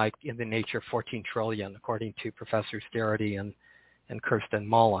something like in the nature of $14 trillion, according to Professor Starity and Kirsten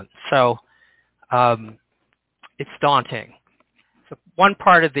Mullen. So it's daunting. So one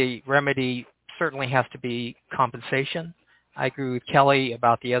part of the remedy certainly has to be compensation. I agree with Kelly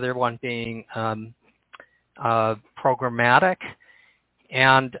about the other one being programmatic.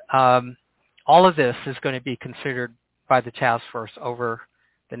 And all of this is going to be considered by the task force over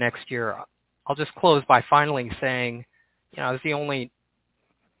the next year. I'll just close by finally saying, as the only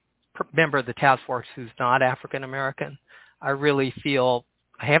member of the task force who's not African American, I really feel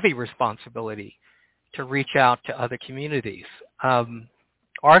a heavy responsibility to reach out to other communities.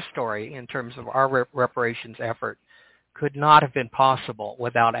 Our story, in terms of our reparations effort, could not have been possible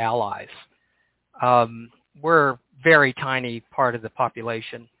without allies. We're a very tiny part of the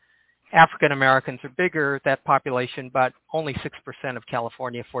population. African Americans are bigger, that population, but only 6% of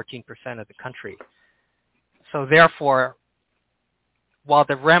California, 14% of the country. So therefore, while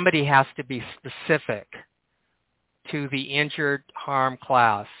the remedy has to be specific to the injured, harmed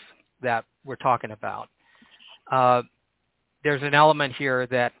class that we're talking about, there's an element here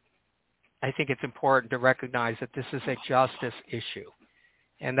that I think it's important to recognize that this is a justice issue,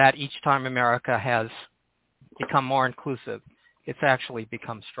 and that each time America has become more inclusive, it's actually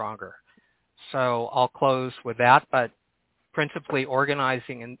become stronger. So I'll close with that, but principally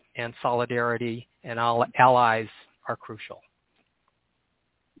organizing and solidarity and allies are crucial.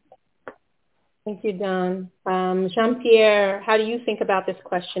 Thank you, Don. Jean-Pierre, how do you think about this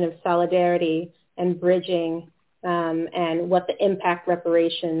question of solidarity and bridging and what the impact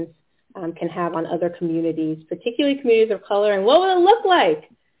reparations can have on other communities, particularly communities of color, and what will it look like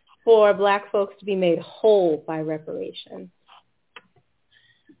for Black folks to be made whole by reparations?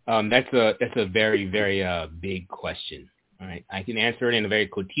 That's a very, very big question. All right, I can answer it in a very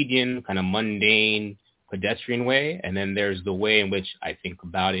quotidian, kind of mundane, pedestrian way, and then there's the way in which I think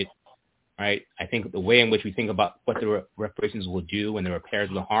about it. Right, I think the way in which we think about what the reparations will do and the repairs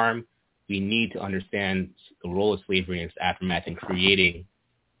of the harm, we need to understand the role of slavery and its aftermath in creating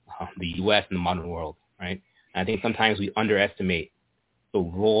the U.S. and the modern world. Right, and I think sometimes we underestimate the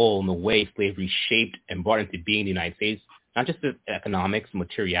role and the way slavery shaped and brought into being the United States. Not just the economics,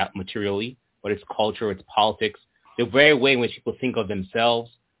 materially, but its culture, its politics, the very way in which people think of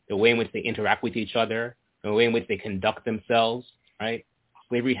themselves, the way in which they interact with each other, the way in which they conduct themselves, right?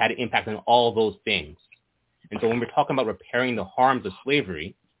 Slavery had an impact on all those things. And so when we're talking about repairing the harms of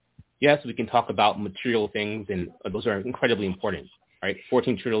slavery, yes, we can talk about material things, and those are incredibly important, right?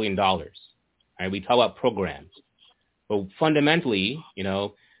 $14 trillion, right? We talk about programs. But fundamentally,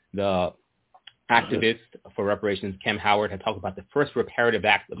 the activist for reparations, Kem Howard, had talked about the first reparative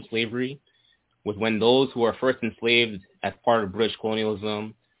act of slavery was when those who were first enslaved as part of British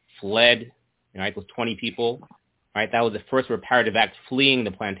colonialism fled, right, those 20 people, right, that was the first reparative act fleeing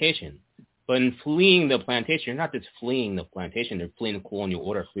the plantation. But in fleeing the plantation, you're not just fleeing the plantation, you're fleeing the colonial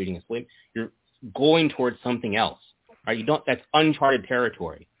order, creating a slave. You're going towards something else. Right? That's uncharted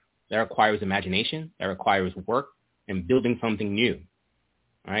territory. That requires imagination, that requires work, and building something new.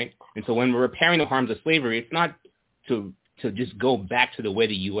 Right? And so when we're repairing the harms of slavery, it's not to just go back to the way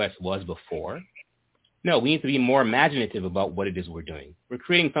the U.S. was before. No, we need to be more imaginative about what it is we're doing. We're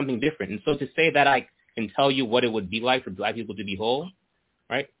creating something different. And so to say that I can tell you what it would be like for black people to be whole,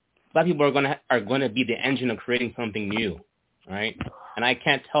 right? Black people are going to be the engine of creating something new, right? And I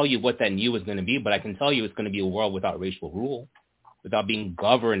can't tell you what that new is going to be, but I can tell you it's going to be a world without racial rule, without being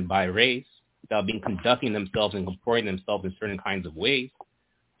governed by race, without being conducting themselves and comporting themselves in certain kinds of ways.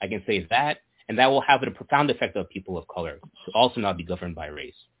 I can say that, and that will have a profound effect on people of color to also not be governed by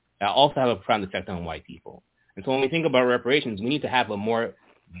race. That also have a profound effect on white people. And so when we think about reparations, we need to have a more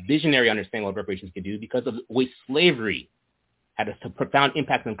visionary understanding of what reparations can do, because of the way slavery had a profound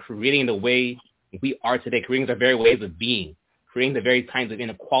impact on creating the way we are today, creating the very ways of being, creating the very kinds of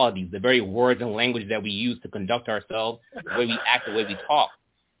inequalities, the very words and language that we use to conduct ourselves, the way we act, the way we talk.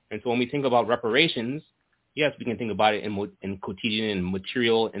 And so when we think about reparations, yes, we can think about it in quotidian and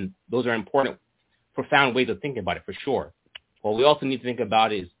material, and those are important, profound ways of thinking about it for sure. What we also need to think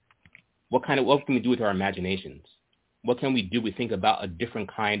about is what can we do with our imaginations? What can we do? We think about a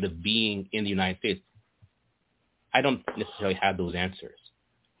different kind of being in the United States. I don't necessarily have those answers,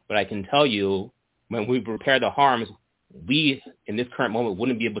 but I can tell you when we repair the harms, we in this current moment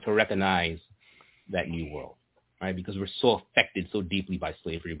wouldn't be able to recognize that new world, right? Because we're so affected so deeply by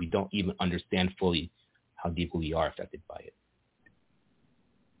slavery, we don't even understand fully how deeply we are affected by it.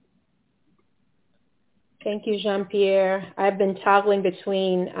 Thank you, Jean-Pierre. I've been toggling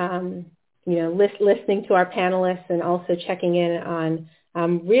between, listening to our panelists and also checking in on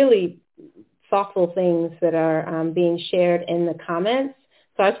really thoughtful things that are being shared in the comments.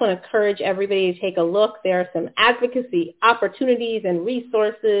 So I just want to encourage everybody to take a look. There are some advocacy opportunities and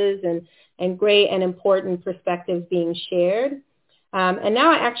resources and great and important perspectives being shared. And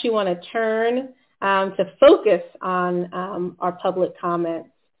now I actually want to turn to focus on our public comments.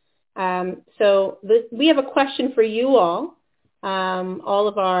 We have a question for you all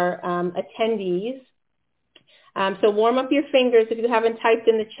of our attendees. So warm up your fingers if you haven't typed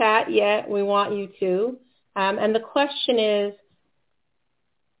in the chat yet. We want you to. And the question is,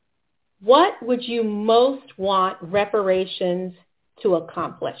 what would you most want reparations to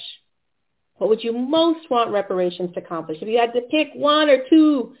accomplish? What would you most want reparations to accomplish? If you had to pick one or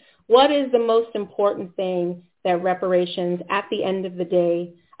two, what is the most important thing that reparations at the end of the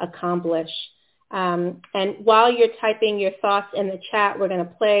day accomplish? And while you're typing your thoughts in the chat, we're going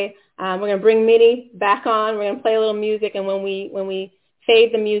to bring Minnie back on. We're going to play a little music, and when we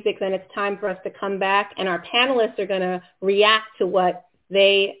fade the music, then it's time for us to come back, and our panelists are going to react to what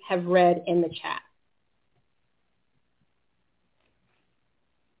they have read in the chat.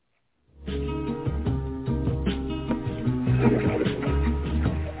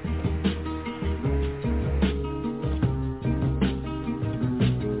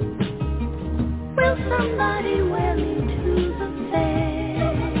 Will somebody wear me to the fair?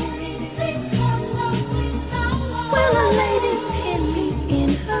 Will a lady pin me in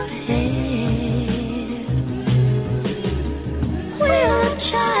her hair? Will a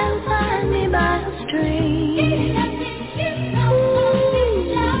child find me by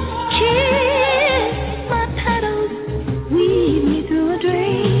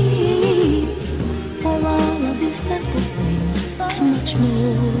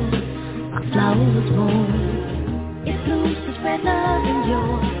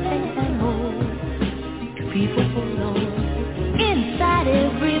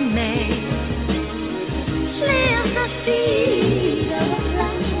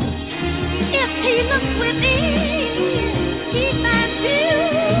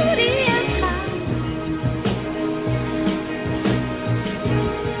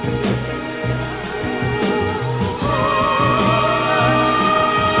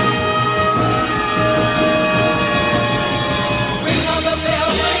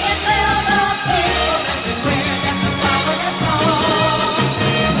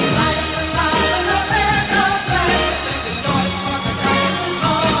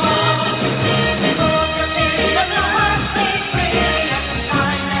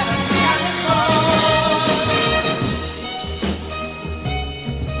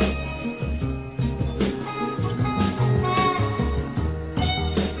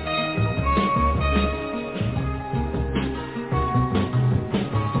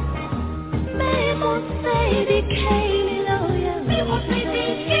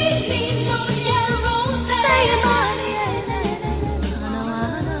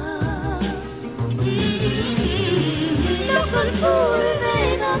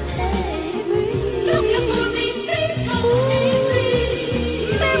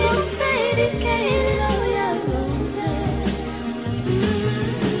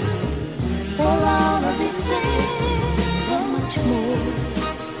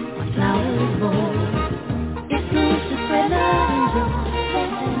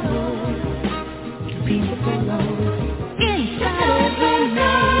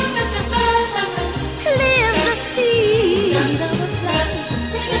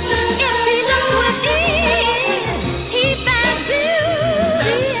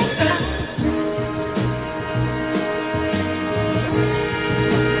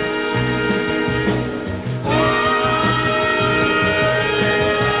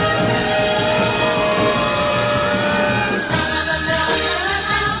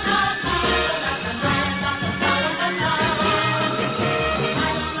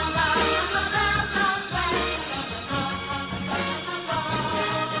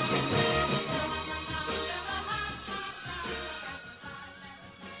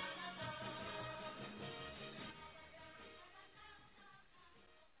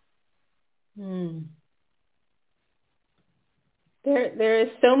There is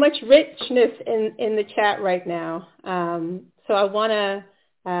so much richness in the chat right now. So I want to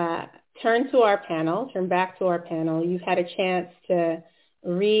turn back to our panel. You've had a chance to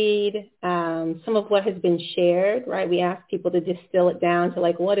read some of what has been shared, right? We asked people to distill it down to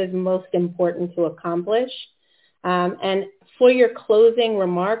like what is most important to accomplish. And for your closing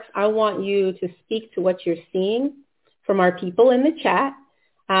remarks, I want you to speak to what you're seeing from our people in the chat.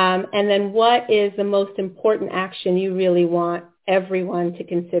 And then what is the most important action you really want everyone to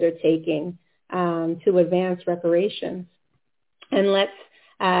consider taking to advance reparations? And let's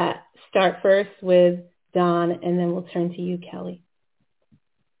start first with Don, and then we'll turn to you, Kelly.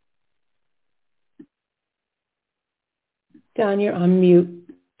 Don, you're on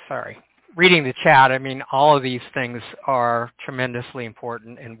mute. Sorry. Reading the chat, I mean, all of these things are tremendously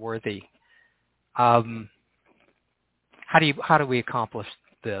important and worthy. How do we accomplish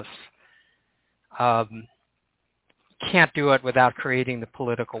this? Can't do it without creating the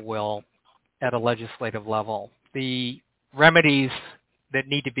political will at a legislative level. The remedies that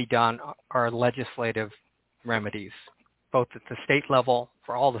need to be done are legislative remedies, both at the state level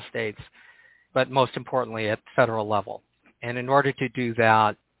for all the states, but most importantly at federal level. And in order to do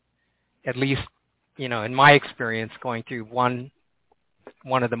that, at least, in my experience, going through one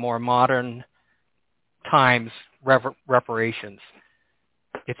of the more modern times reparations,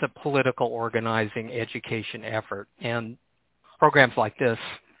 it's a political organizing education effort. And programs like this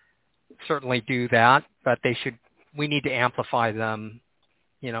certainly do that, but we need to amplify them,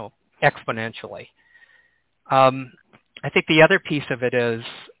 exponentially. I think the other piece of it is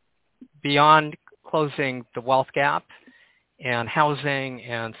beyond closing the wealth gap and housing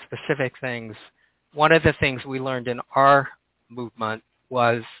and specific things, one of the things we learned in our movement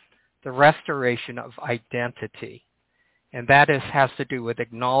was the restoration of identity. And that has to do with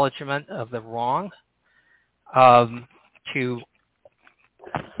acknowledgement of the wrong, to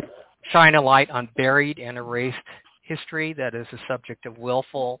shine a light on buried and erased history that is a subject of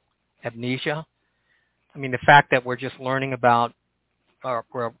willful amnesia. I mean, the fact that we're just learning about,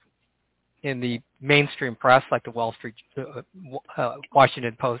 in the mainstream press, like the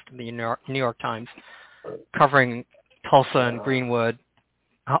Washington Post and the New York Times, covering Tulsa and Greenwood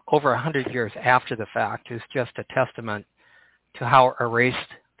over 100 years after the fact, is just a testament to how erased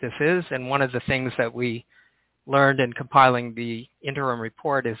this is. And one of the things that we learned in compiling the interim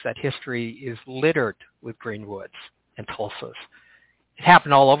report is that history is littered with Greenwoods and Tulsas. It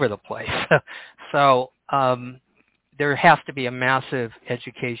happened all over the place. So there has to be a massive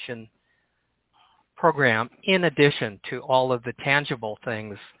education program in addition to all of the tangible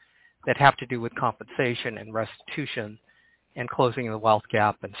things that have to do with compensation and restitution and closing the wealth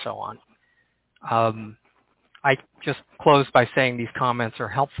gap and so on. I just close by saying these comments are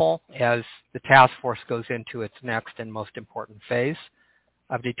helpful as the task force goes into its next and most important phase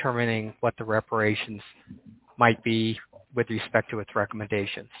of determining what the reparations might be with respect to its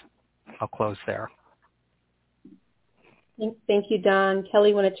recommendations. I'll close there. Thank you, Don. Kelly,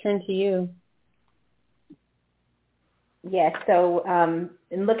 I want to turn to you. Yes, so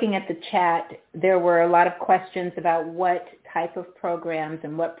in looking at the chat, there were a lot of questions about what type of programs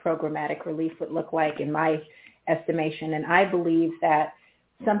and what programmatic relief would look like in my estimation. And I believe that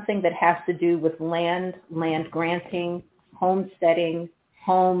something that has to do with land granting, homesteading,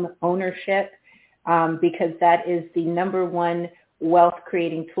 home ownership, because that is the number one wealth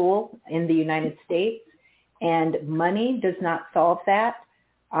creating tool in the United States. And money does not solve that.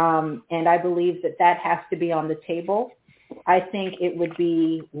 And I believe that has to be on the table. I think it would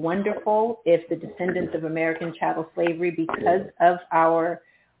be wonderful if the descendants of American chattel slavery, because of our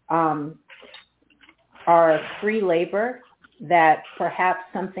free labor, that perhaps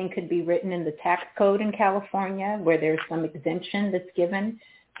something could be written in the tax code in California where there's some exemption that's given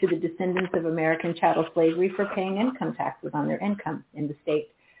to the descendants of American chattel slavery for paying income taxes on their income in the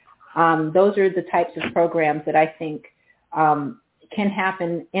state. Those are the types of programs that I think can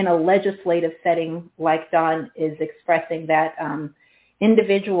happen in a legislative setting, like Don is expressing, that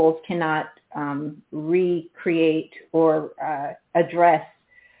individuals cannot recreate or address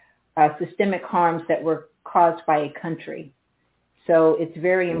systemic harms that were caused by a country. So it's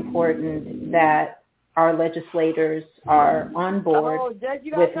very important that our legislators are on board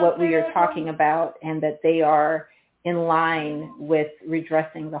with what we are talking about and that they are in line with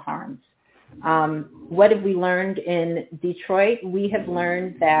redressing the harms. What have we learned in Detroit? We have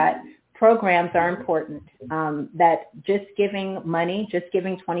learned that programs are important, that just giving money, just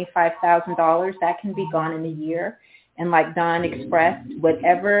giving $25,000, that can be gone in a year. And like Don expressed,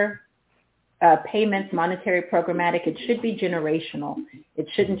 whatever payments, monetary, programmatic, it should be generational. It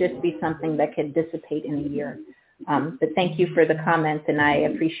shouldn't just be something that can dissipate in a year. But thank you for the comments, and I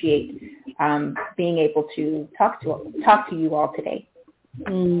appreciate being able to talk to you all today.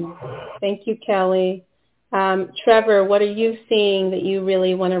 Thank you, Kelly. Trevor, what are you seeing that you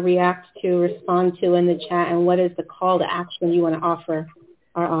really want to react to, respond to in the chat, and what is the call to action you want to offer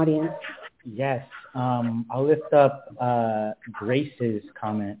our audience? Yes, I'll lift up Grace's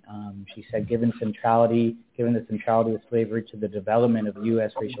comment. She said, given the centrality of slavery to the development of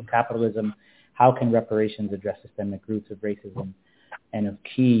U.S. racial capitalism, how can reparations address systemic roots of racism and of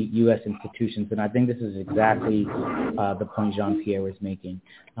key U.S. institutions? And I think this is exactly the point Jean-Pierre was making.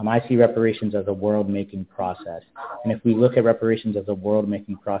 I see reparations as a world-making process. And if we look at reparations as a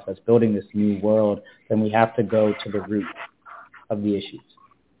world-making process, building this new world, then we have to go to the root of the issues.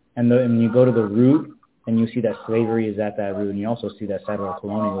 And when you go to the root, and you see that slavery is at that root, and you also see that settler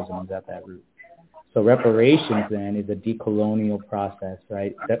colonialism is at that root. So reparations then is a decolonial process,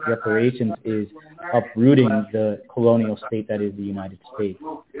 right? That reparations is uprooting the colonial state that is the United States,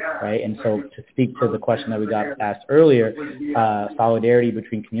 right? And so to speak to the question that we got asked earlier, solidarity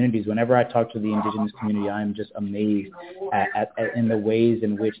between communities, whenever I talk to the indigenous community, I'm just amazed at in the ways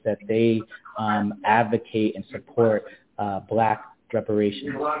in which that they advocate and support Black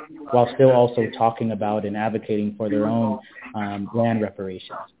reparations, while still also talking about and advocating for their own land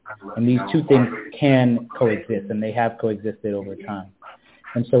reparations. And these two things can coexist, and they have coexisted over time.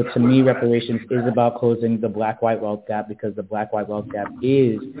 And so to me, reparations is about closing the black-white wealth gap, because the black-white wealth gap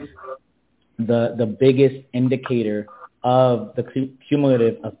is the biggest indicator of the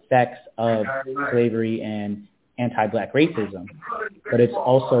cumulative effects of slavery and anti-Black racism. But it's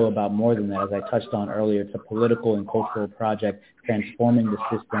also about more than that. As I touched on earlier, it's a political and cultural project transforming the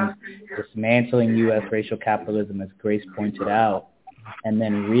systems, dismantling U.S. racial capitalism, as Grace pointed out, and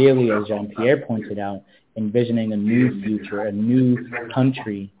then really, as Jean-Pierre pointed out, envisioning a new future, a new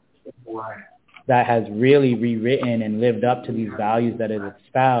country that has really rewritten and lived up to these values that it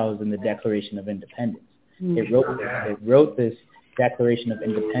espoused in the Declaration of Independence. It wrote this Declaration of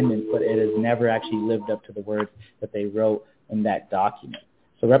Independence, but it has never actually lived up to the words that they wrote in that document.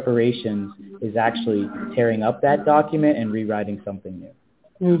 So reparations is actually tearing up that document and rewriting something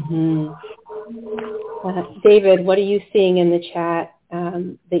new. David, what are you seeing in the chat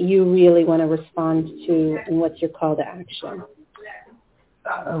that you really want to respond to, and what's your call to action?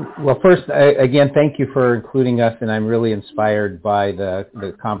 Well, first, again, thank you for including us, and I'm really inspired by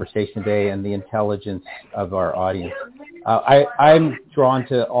the conversation today and the intelligence of our audience. I'm drawn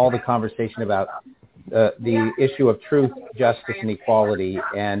to all the conversation about the issue of truth, justice, and equality,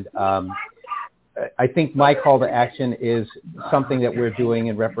 and I think my call to action is something that we're doing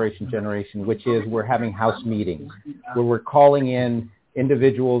in Reparation Generation, which is we're having house meetings where we're calling in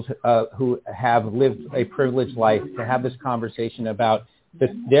individuals who have lived a privileged life to have this conversation about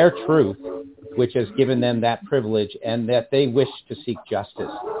their truth, which has given them that privilege, and that they wish to seek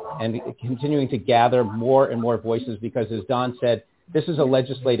justice, and continuing to gather more and more voices, because as Don said, this is a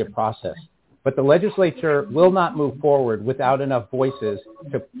legislative process. But the legislature will not move forward without enough voices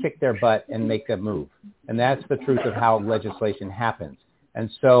to kick their butt and make a move. And that's the truth of how legislation happens. And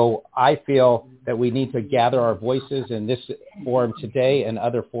so I feel that we need to gather our voices in this forum today and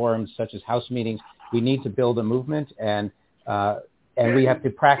other forums such as house meetings. We need to build a movement, and we have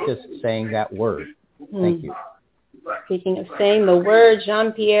to practice saying that word. Thank you. Speaking of saying the word,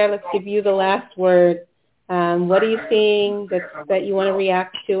 Jean-Pierre, let's give you the last word. What are you seeing that you want to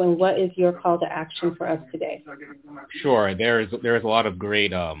react to, and what is your call to action for us today? Sure. There is a lot of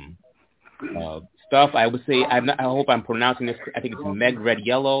great stuff. I would say, I hope I'm pronouncing this. I think it's Meg Red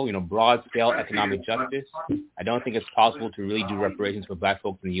Yellow, broad-scale economic justice. I don't think it's possible to really do reparations for Black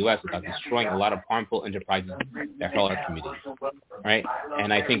folks in the U.S. without destroying a lot of harmful enterprises that hurt our communities, right?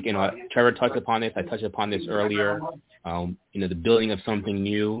 And I think, Trevor touched upon this. I touched upon this earlier, the building of something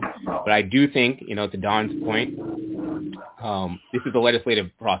new. But I do think, to Don's point, this is a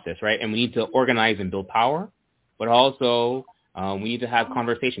legislative process, right? And we need to organize and build power, but also we need to have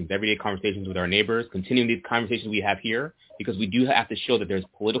conversations, everyday conversations with our neighbors, continuing these conversations we have here, because we do have to show that there's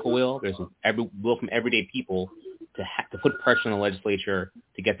political will, there's will from everyday people to put pressure on the legislature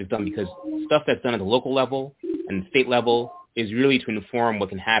to get this done, because stuff that's done at the local level and the state level is really to inform what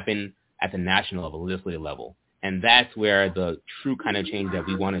can happen at the national level, legislative level. And that's where the true kind of change that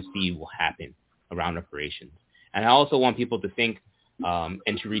we want to see will happen around reparations. And I also want people to think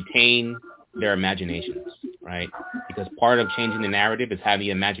and to retain their imaginations, right? Because part of changing the narrative is having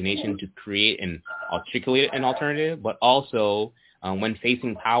the imagination to create and articulate an alternative, but also when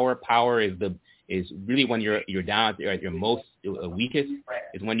facing power is is really when you're down at your most weakest,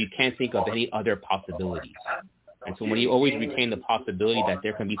 is when you can't think of any other possibilities. And so when you always retain the possibility that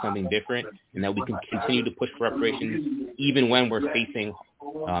there can be something different and that we can continue to push for reparations even when we're facing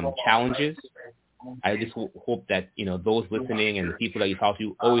challenges, I just hope that, those listening and the people that you talk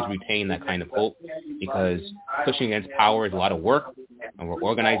to always retain that kind of hope, because pushing against power is a lot of work, and we're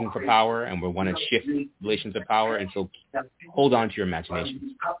organizing for power, and we want to shift relations of power. And so hold on to your imaginations,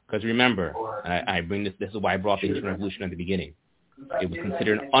 because remember, and I bring this is why I brought the Haitian Revolution at the beginning. It was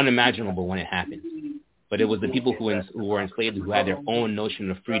considered unimaginable when it happened, but it was the people who were enslaved who had their own notion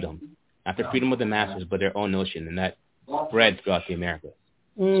of freedom, not the freedom of the masses, but their own notion, and that spread throughout the Americas.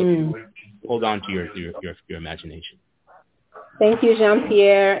 So hold on to your imagination. Thank you,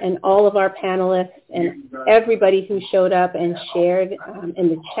 Jean-Pierre, and all of our panelists and everybody who showed up and shared in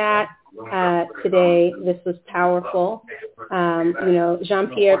the chat today. This was powerful.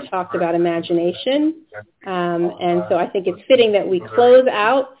 Jean-Pierre talked about imagination, and so I think it's fitting that we close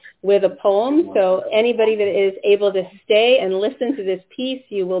out with a poem. So anybody that is able to stay and listen to this piece,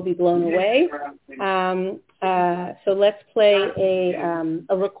 you will be blown away. So let's play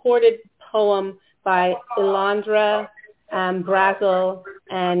a recorded poem by Ilandra Brazel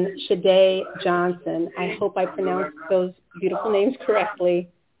and Shade Johnson. I hope I pronounced those beautiful names correctly.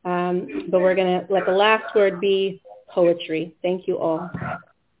 But we're going to let the last word be poetry. Thank you all.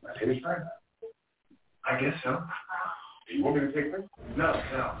 I guess so. You want me to take it? No.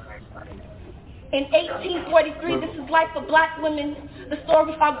 In 1843, this is life of black women, the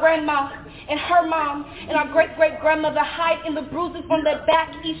story of our grandma and her mom and our great-great-grandmother hide in the bruises from their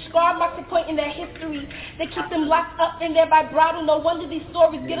back, each scar marks a point in their history. They keep them locked up in there by bridle. No wonder these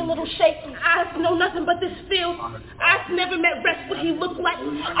stories get a little shaky. I know nothing but this field. I've never met Rex what he looked like.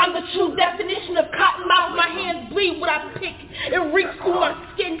 I'm the true definition of cotton mouth. My hands bleed what I pick. It reeks through my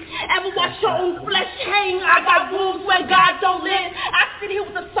skin. Ever watch your own flesh hang? I got wounds where God don't live. I sit here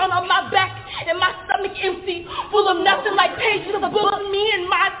with the sun on my back and my stomach empty, full of nothing like pages of a book me and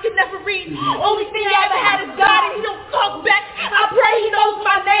mine could never read. Only thing I ever had is God, and he don't talk back. I pray he knows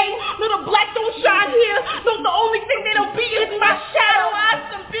my name. No, the black don't shine here. No, the only thing they don't be is my shadow.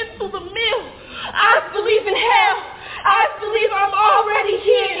 I've been through the mill. I believe in hell. I believe I'm already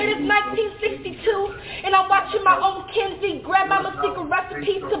here. It is 1962, and I'm watching my own Kenzie grandmama secret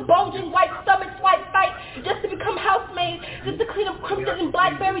recipes to bulging white stomachs, white fight, just to become housemaids, just to clean up crimson and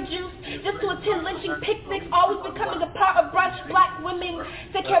blackberry juice, just to attend lynching picnics, always becoming a part of brunch. Black women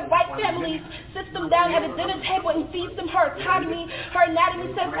take care of white families, sits them down at a dinner table and feeds them her autonomy. Her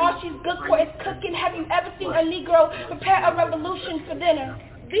anatomy says all she's good for is cooking. Have you ever seen a Negro prepare a revolution for dinner?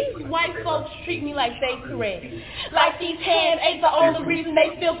 These white folks treat me like they correct. Like these hands ain't the only reason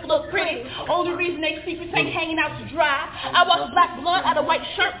they feel full of pretty. Only reason they secrets ain't hanging out to dry. I wash black blood out of white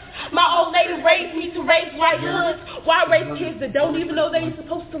shirts. My old lady raised me to raise white hoods. Why raise kids that don't even know they ain't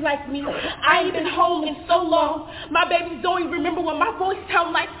supposed to like me? I ain't been home in so long. My babies don't even remember what my voice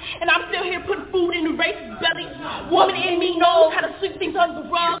sound like. And I'm still here putting food in the racist belly. Woman in me knows how to sweep things under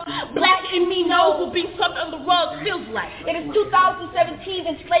the rug. Black in me knows what being swept under the rug feels like. It is 2017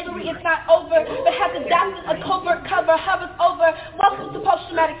 and slavery is not over, but has adopted a covert cover, hovers over. Welcome to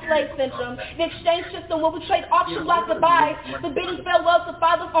post-traumatic slave syndrome. The exchange system where we trade auction block goodbyes, the bidding farewells to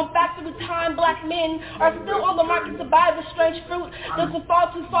fathers on factory time. Black men are still on the market to buy the strange fruit. Doesn't fall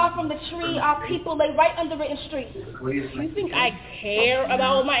too far from the tree. Our people lay right under it in streets. You think I care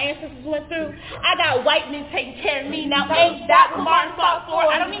about what my ancestors went through? I got white men taking care of me. Now ain't that what Martin fought for?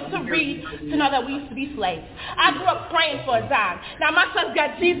 I don't need to read to know that we used to be slaves. I grew up praying for a time. Now my sons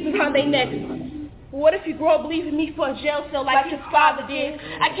got Jesus behind their necks. What if you grow up leaving me for a jail cell like his father did?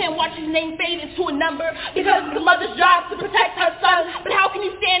 I can't watch his name fade into a number because it's the mother's job to protect her son. But how can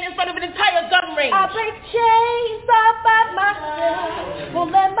you stand in front of an entire gun range? I break chains all by myself.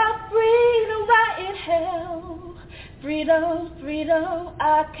 Won't let my freedom rot in hell. Freedom, freedom,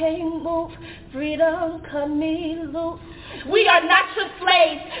 I can't move. Freedom, cut me loose. We are not your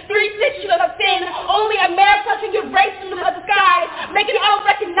slaves. 3 sections of sin. Only America can give racism of the sky, make it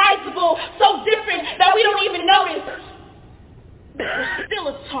unrecognizable, so different that we don't even notice. But we're still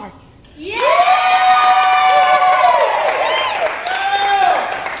a target.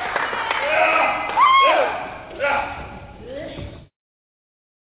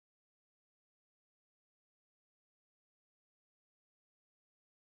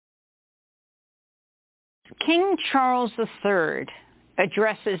 King Charles III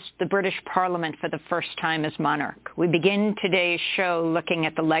addresses the British Parliament for the first time as monarch. We begin today's show looking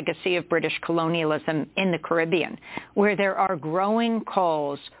at the legacy of British colonialism in the Caribbean, where there are growing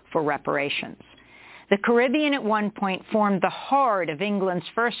calls for reparations. The Caribbean at one point formed the heart of England's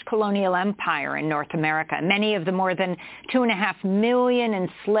first colonial empire in North America. Many of the more than 2.5 million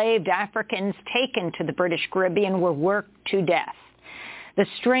enslaved Africans taken to the British Caribbean were worked to death. The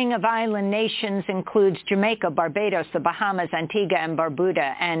string of island nations includes Jamaica, Barbados, the Bahamas, Antigua and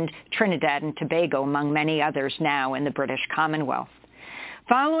Barbuda, and Trinidad and Tobago, among many others now in the British Commonwealth.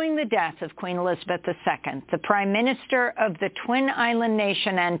 Following the death of Queen Elizabeth II, the Prime Minister of the twin island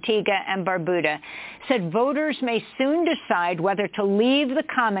nation Antigua and Barbuda said voters may soon decide whether to leave the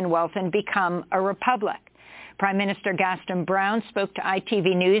Commonwealth and become a republic. Prime Minister Gaston Browne spoke to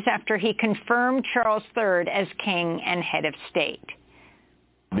ITV News after he confirmed Charles III as king and head of state.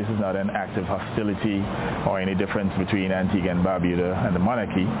 This is not an act of hostility or any difference between Antigua and Barbuda and the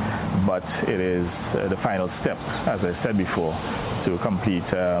monarchy, but it is the final step, as I said before, to complete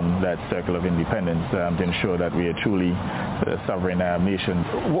that circle of independence to ensure that we are truly sovereign nations.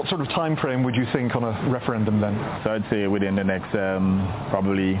 What sort of time frame would you think on a referendum then? So I'd say within the next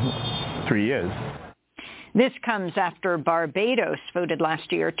probably 3 years. This comes after Barbados voted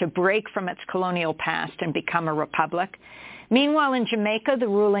last year to break from its colonial past and become a republic. Meanwhile, in Jamaica, the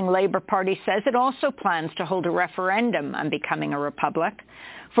ruling Labour Party says it also plans to hold a referendum on becoming a republic.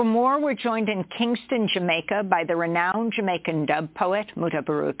 For more, we're joined in Kingston, Jamaica, by the renowned Jamaican dub poet, Muta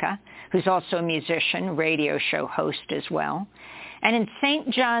Baruka, who's also a musician, radio show host as well. And in St.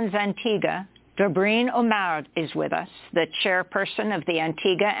 John's, Antigua, Dorbreen Omar is with us, the chairperson of the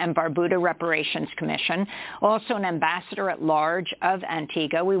Antigua and Barbuda Reparations Commission, also an ambassador at large of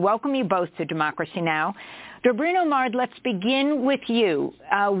Antigua. We welcome you both to Democracy Now! Dorbreen Omar, let's begin with you.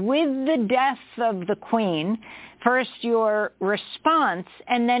 With the death of the Queen, first your response,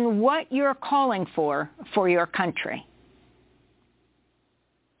 and then what you're calling for your country.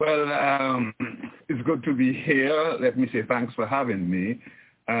 Well, it's good to be here. Let me say thanks for having me.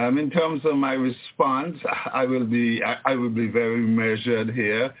 In terms of my response, I will be very measured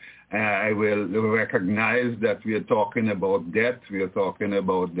here. I will recognize that we are talking about death. We are talking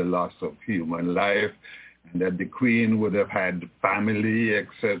about the loss of human life, and that the Queen would have had family,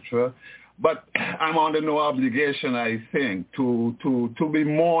 etc. But I'm under no obligation, I think, to be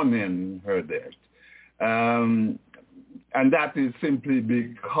mourning her death. And that is simply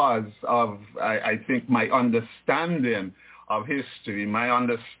because of, I think, my understanding of history, my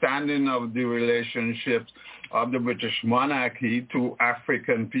understanding of the relationships of the British monarchy to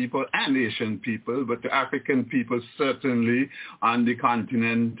African people and Asian people, but to African people certainly on the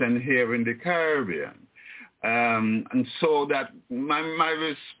continent and here in the Caribbean. And so that my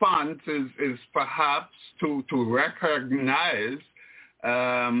response is perhaps to recognize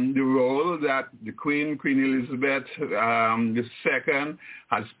the role that the Queen Elizabeth II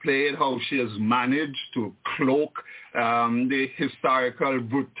has played, how she has managed to cloak the historical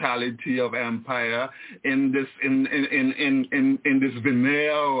brutality of empire in this this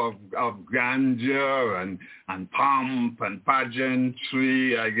veneer of grandeur and pomp and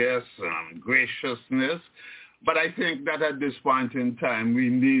pageantry, I guess, graciousness. But I think that at this point in time, we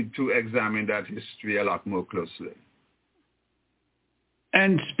need to examine that history a lot more closely.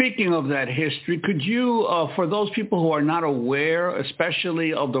 And speaking of that history, could you, for those people who are not aware,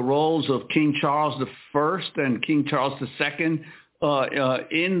 especially of the roles of King Charles I and King Charles II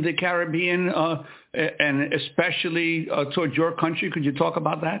in the Caribbean, and especially towards your country, could you talk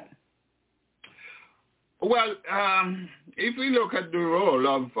about that? Well, if we look at the role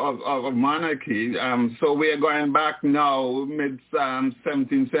of monarchy, so we are going back now,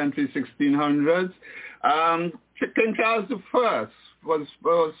 mid-17th century, 1600s, King Charles I was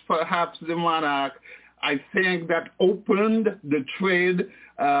perhaps the monarch, I think, that opened the trade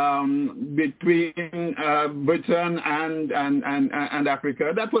between Britain and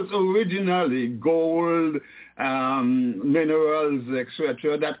Africa. That was originally gold, minerals,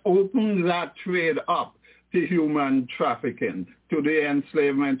 etc., that opened that trade up to human trafficking, to the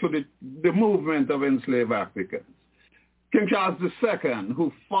enslavement, to the movement of enslaved Africans. King Charles II,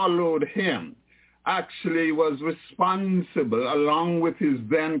 who followed him, actually was responsible, along with his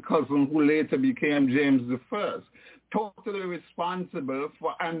then cousin, who later became James I, totally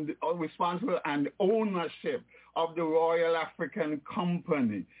responsible and ownership of the Royal African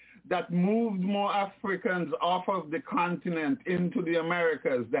Company that moved more Africans off of the continent into the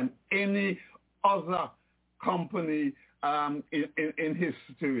Americas than any other company in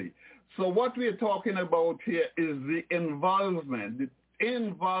history. So what we're talking about here is the involvement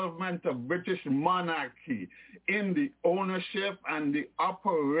of British monarchy in the ownership and the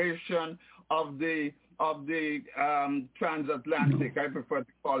operation of the transatlantic, I prefer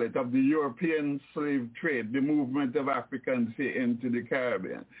to call it, of the European slave trade, the movement of Africans here into the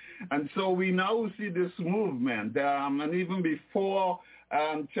Caribbean. And so we now see this movement, and even before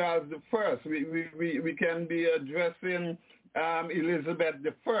Charles I, we can be addressing Elizabeth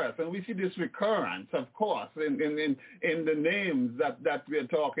I, and we see this recurrence, of course, in the names that we're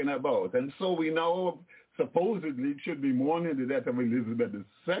talking about. And so we now supposedly should be mourning the death of Elizabeth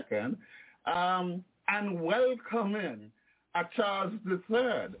II, and welcoming a Charles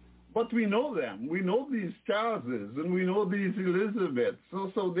III. But we know them. We know these Charleses, and we know these Elizabeths.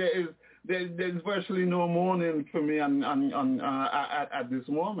 So there's virtually no mourning for me at this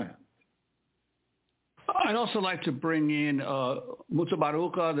moment. I'd also like to bring in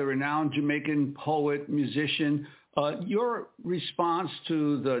Mutabaruka, the renowned Jamaican poet, musician. Your response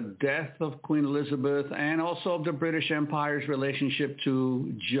to the death of Queen Elizabeth and also of the British Empire's relationship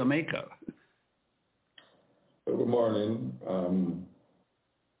to Jamaica. Good morning.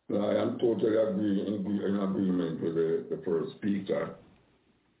 I am totally in agreement with the first speaker.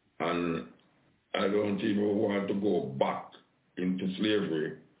 And I don't even want to go back into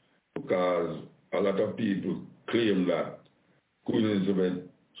slavery because a lot of people claim that Queen Elizabeth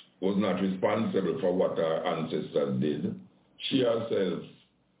was not responsible for what her ancestors did. She herself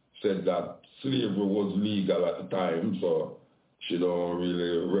said that slavery was legal at the time, so she don't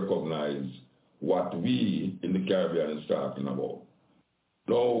really recognize what we in the Caribbean is talking about.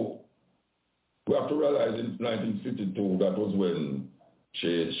 Now, we have to realize in 1952, that was when she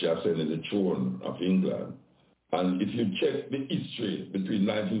ascended the throne of England. And if you check the history between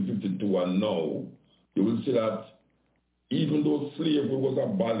 1952 and now, you will see that even though slavery was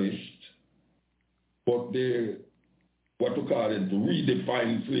abolished, but they,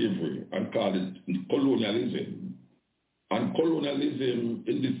 redefined slavery and called it colonialism. And colonialism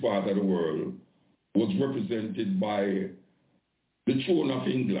in this part of the world was represented by the throne of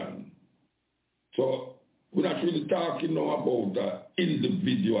England. So we're not really talking now about an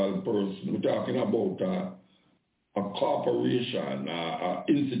individual person. We're talking about a corporation, an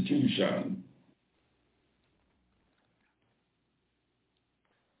institution.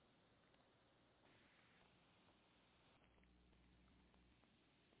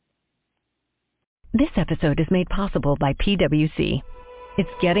 This episode is made possible by PwC. It's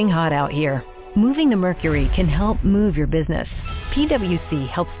getting hot out here. Moving the mercury can help move your business. PwC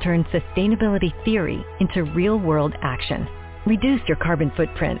helps turn sustainability theory into real-world action. Reduce your carbon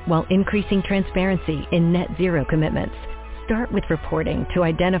footprint while increasing transparency in net zero commitments. Start with reporting to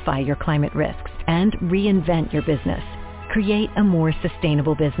identify your climate risks and reinvent your business. Create a more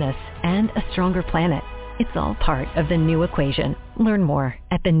sustainable business and a stronger planet. It's all part of The New Equation. Learn more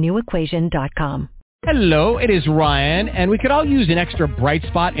at thenewequation.com. Hello, it is Ryan, and we could all use an extra bright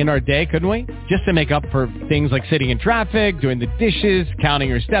spot in our day, couldn't we? Just to make up for things like sitting in traffic, doing the dishes, counting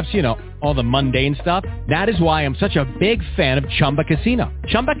your steps, all the mundane stuff. That is why I'm such a big fan of Chumba Casino.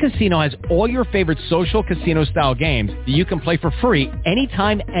 Chumba Casino has all your favorite social casino-style games that you can play for free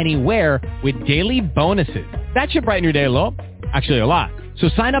anytime, anywhere with daily bonuses. That should brighten your day a little. Actually, a lot. So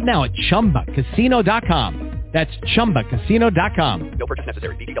sign up now at ChumbaCasino.com. That's ChumbaCasino.com. No purchase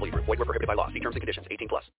necessary. VGW Group. Void where prohibited by law. See terms and conditions. 18+.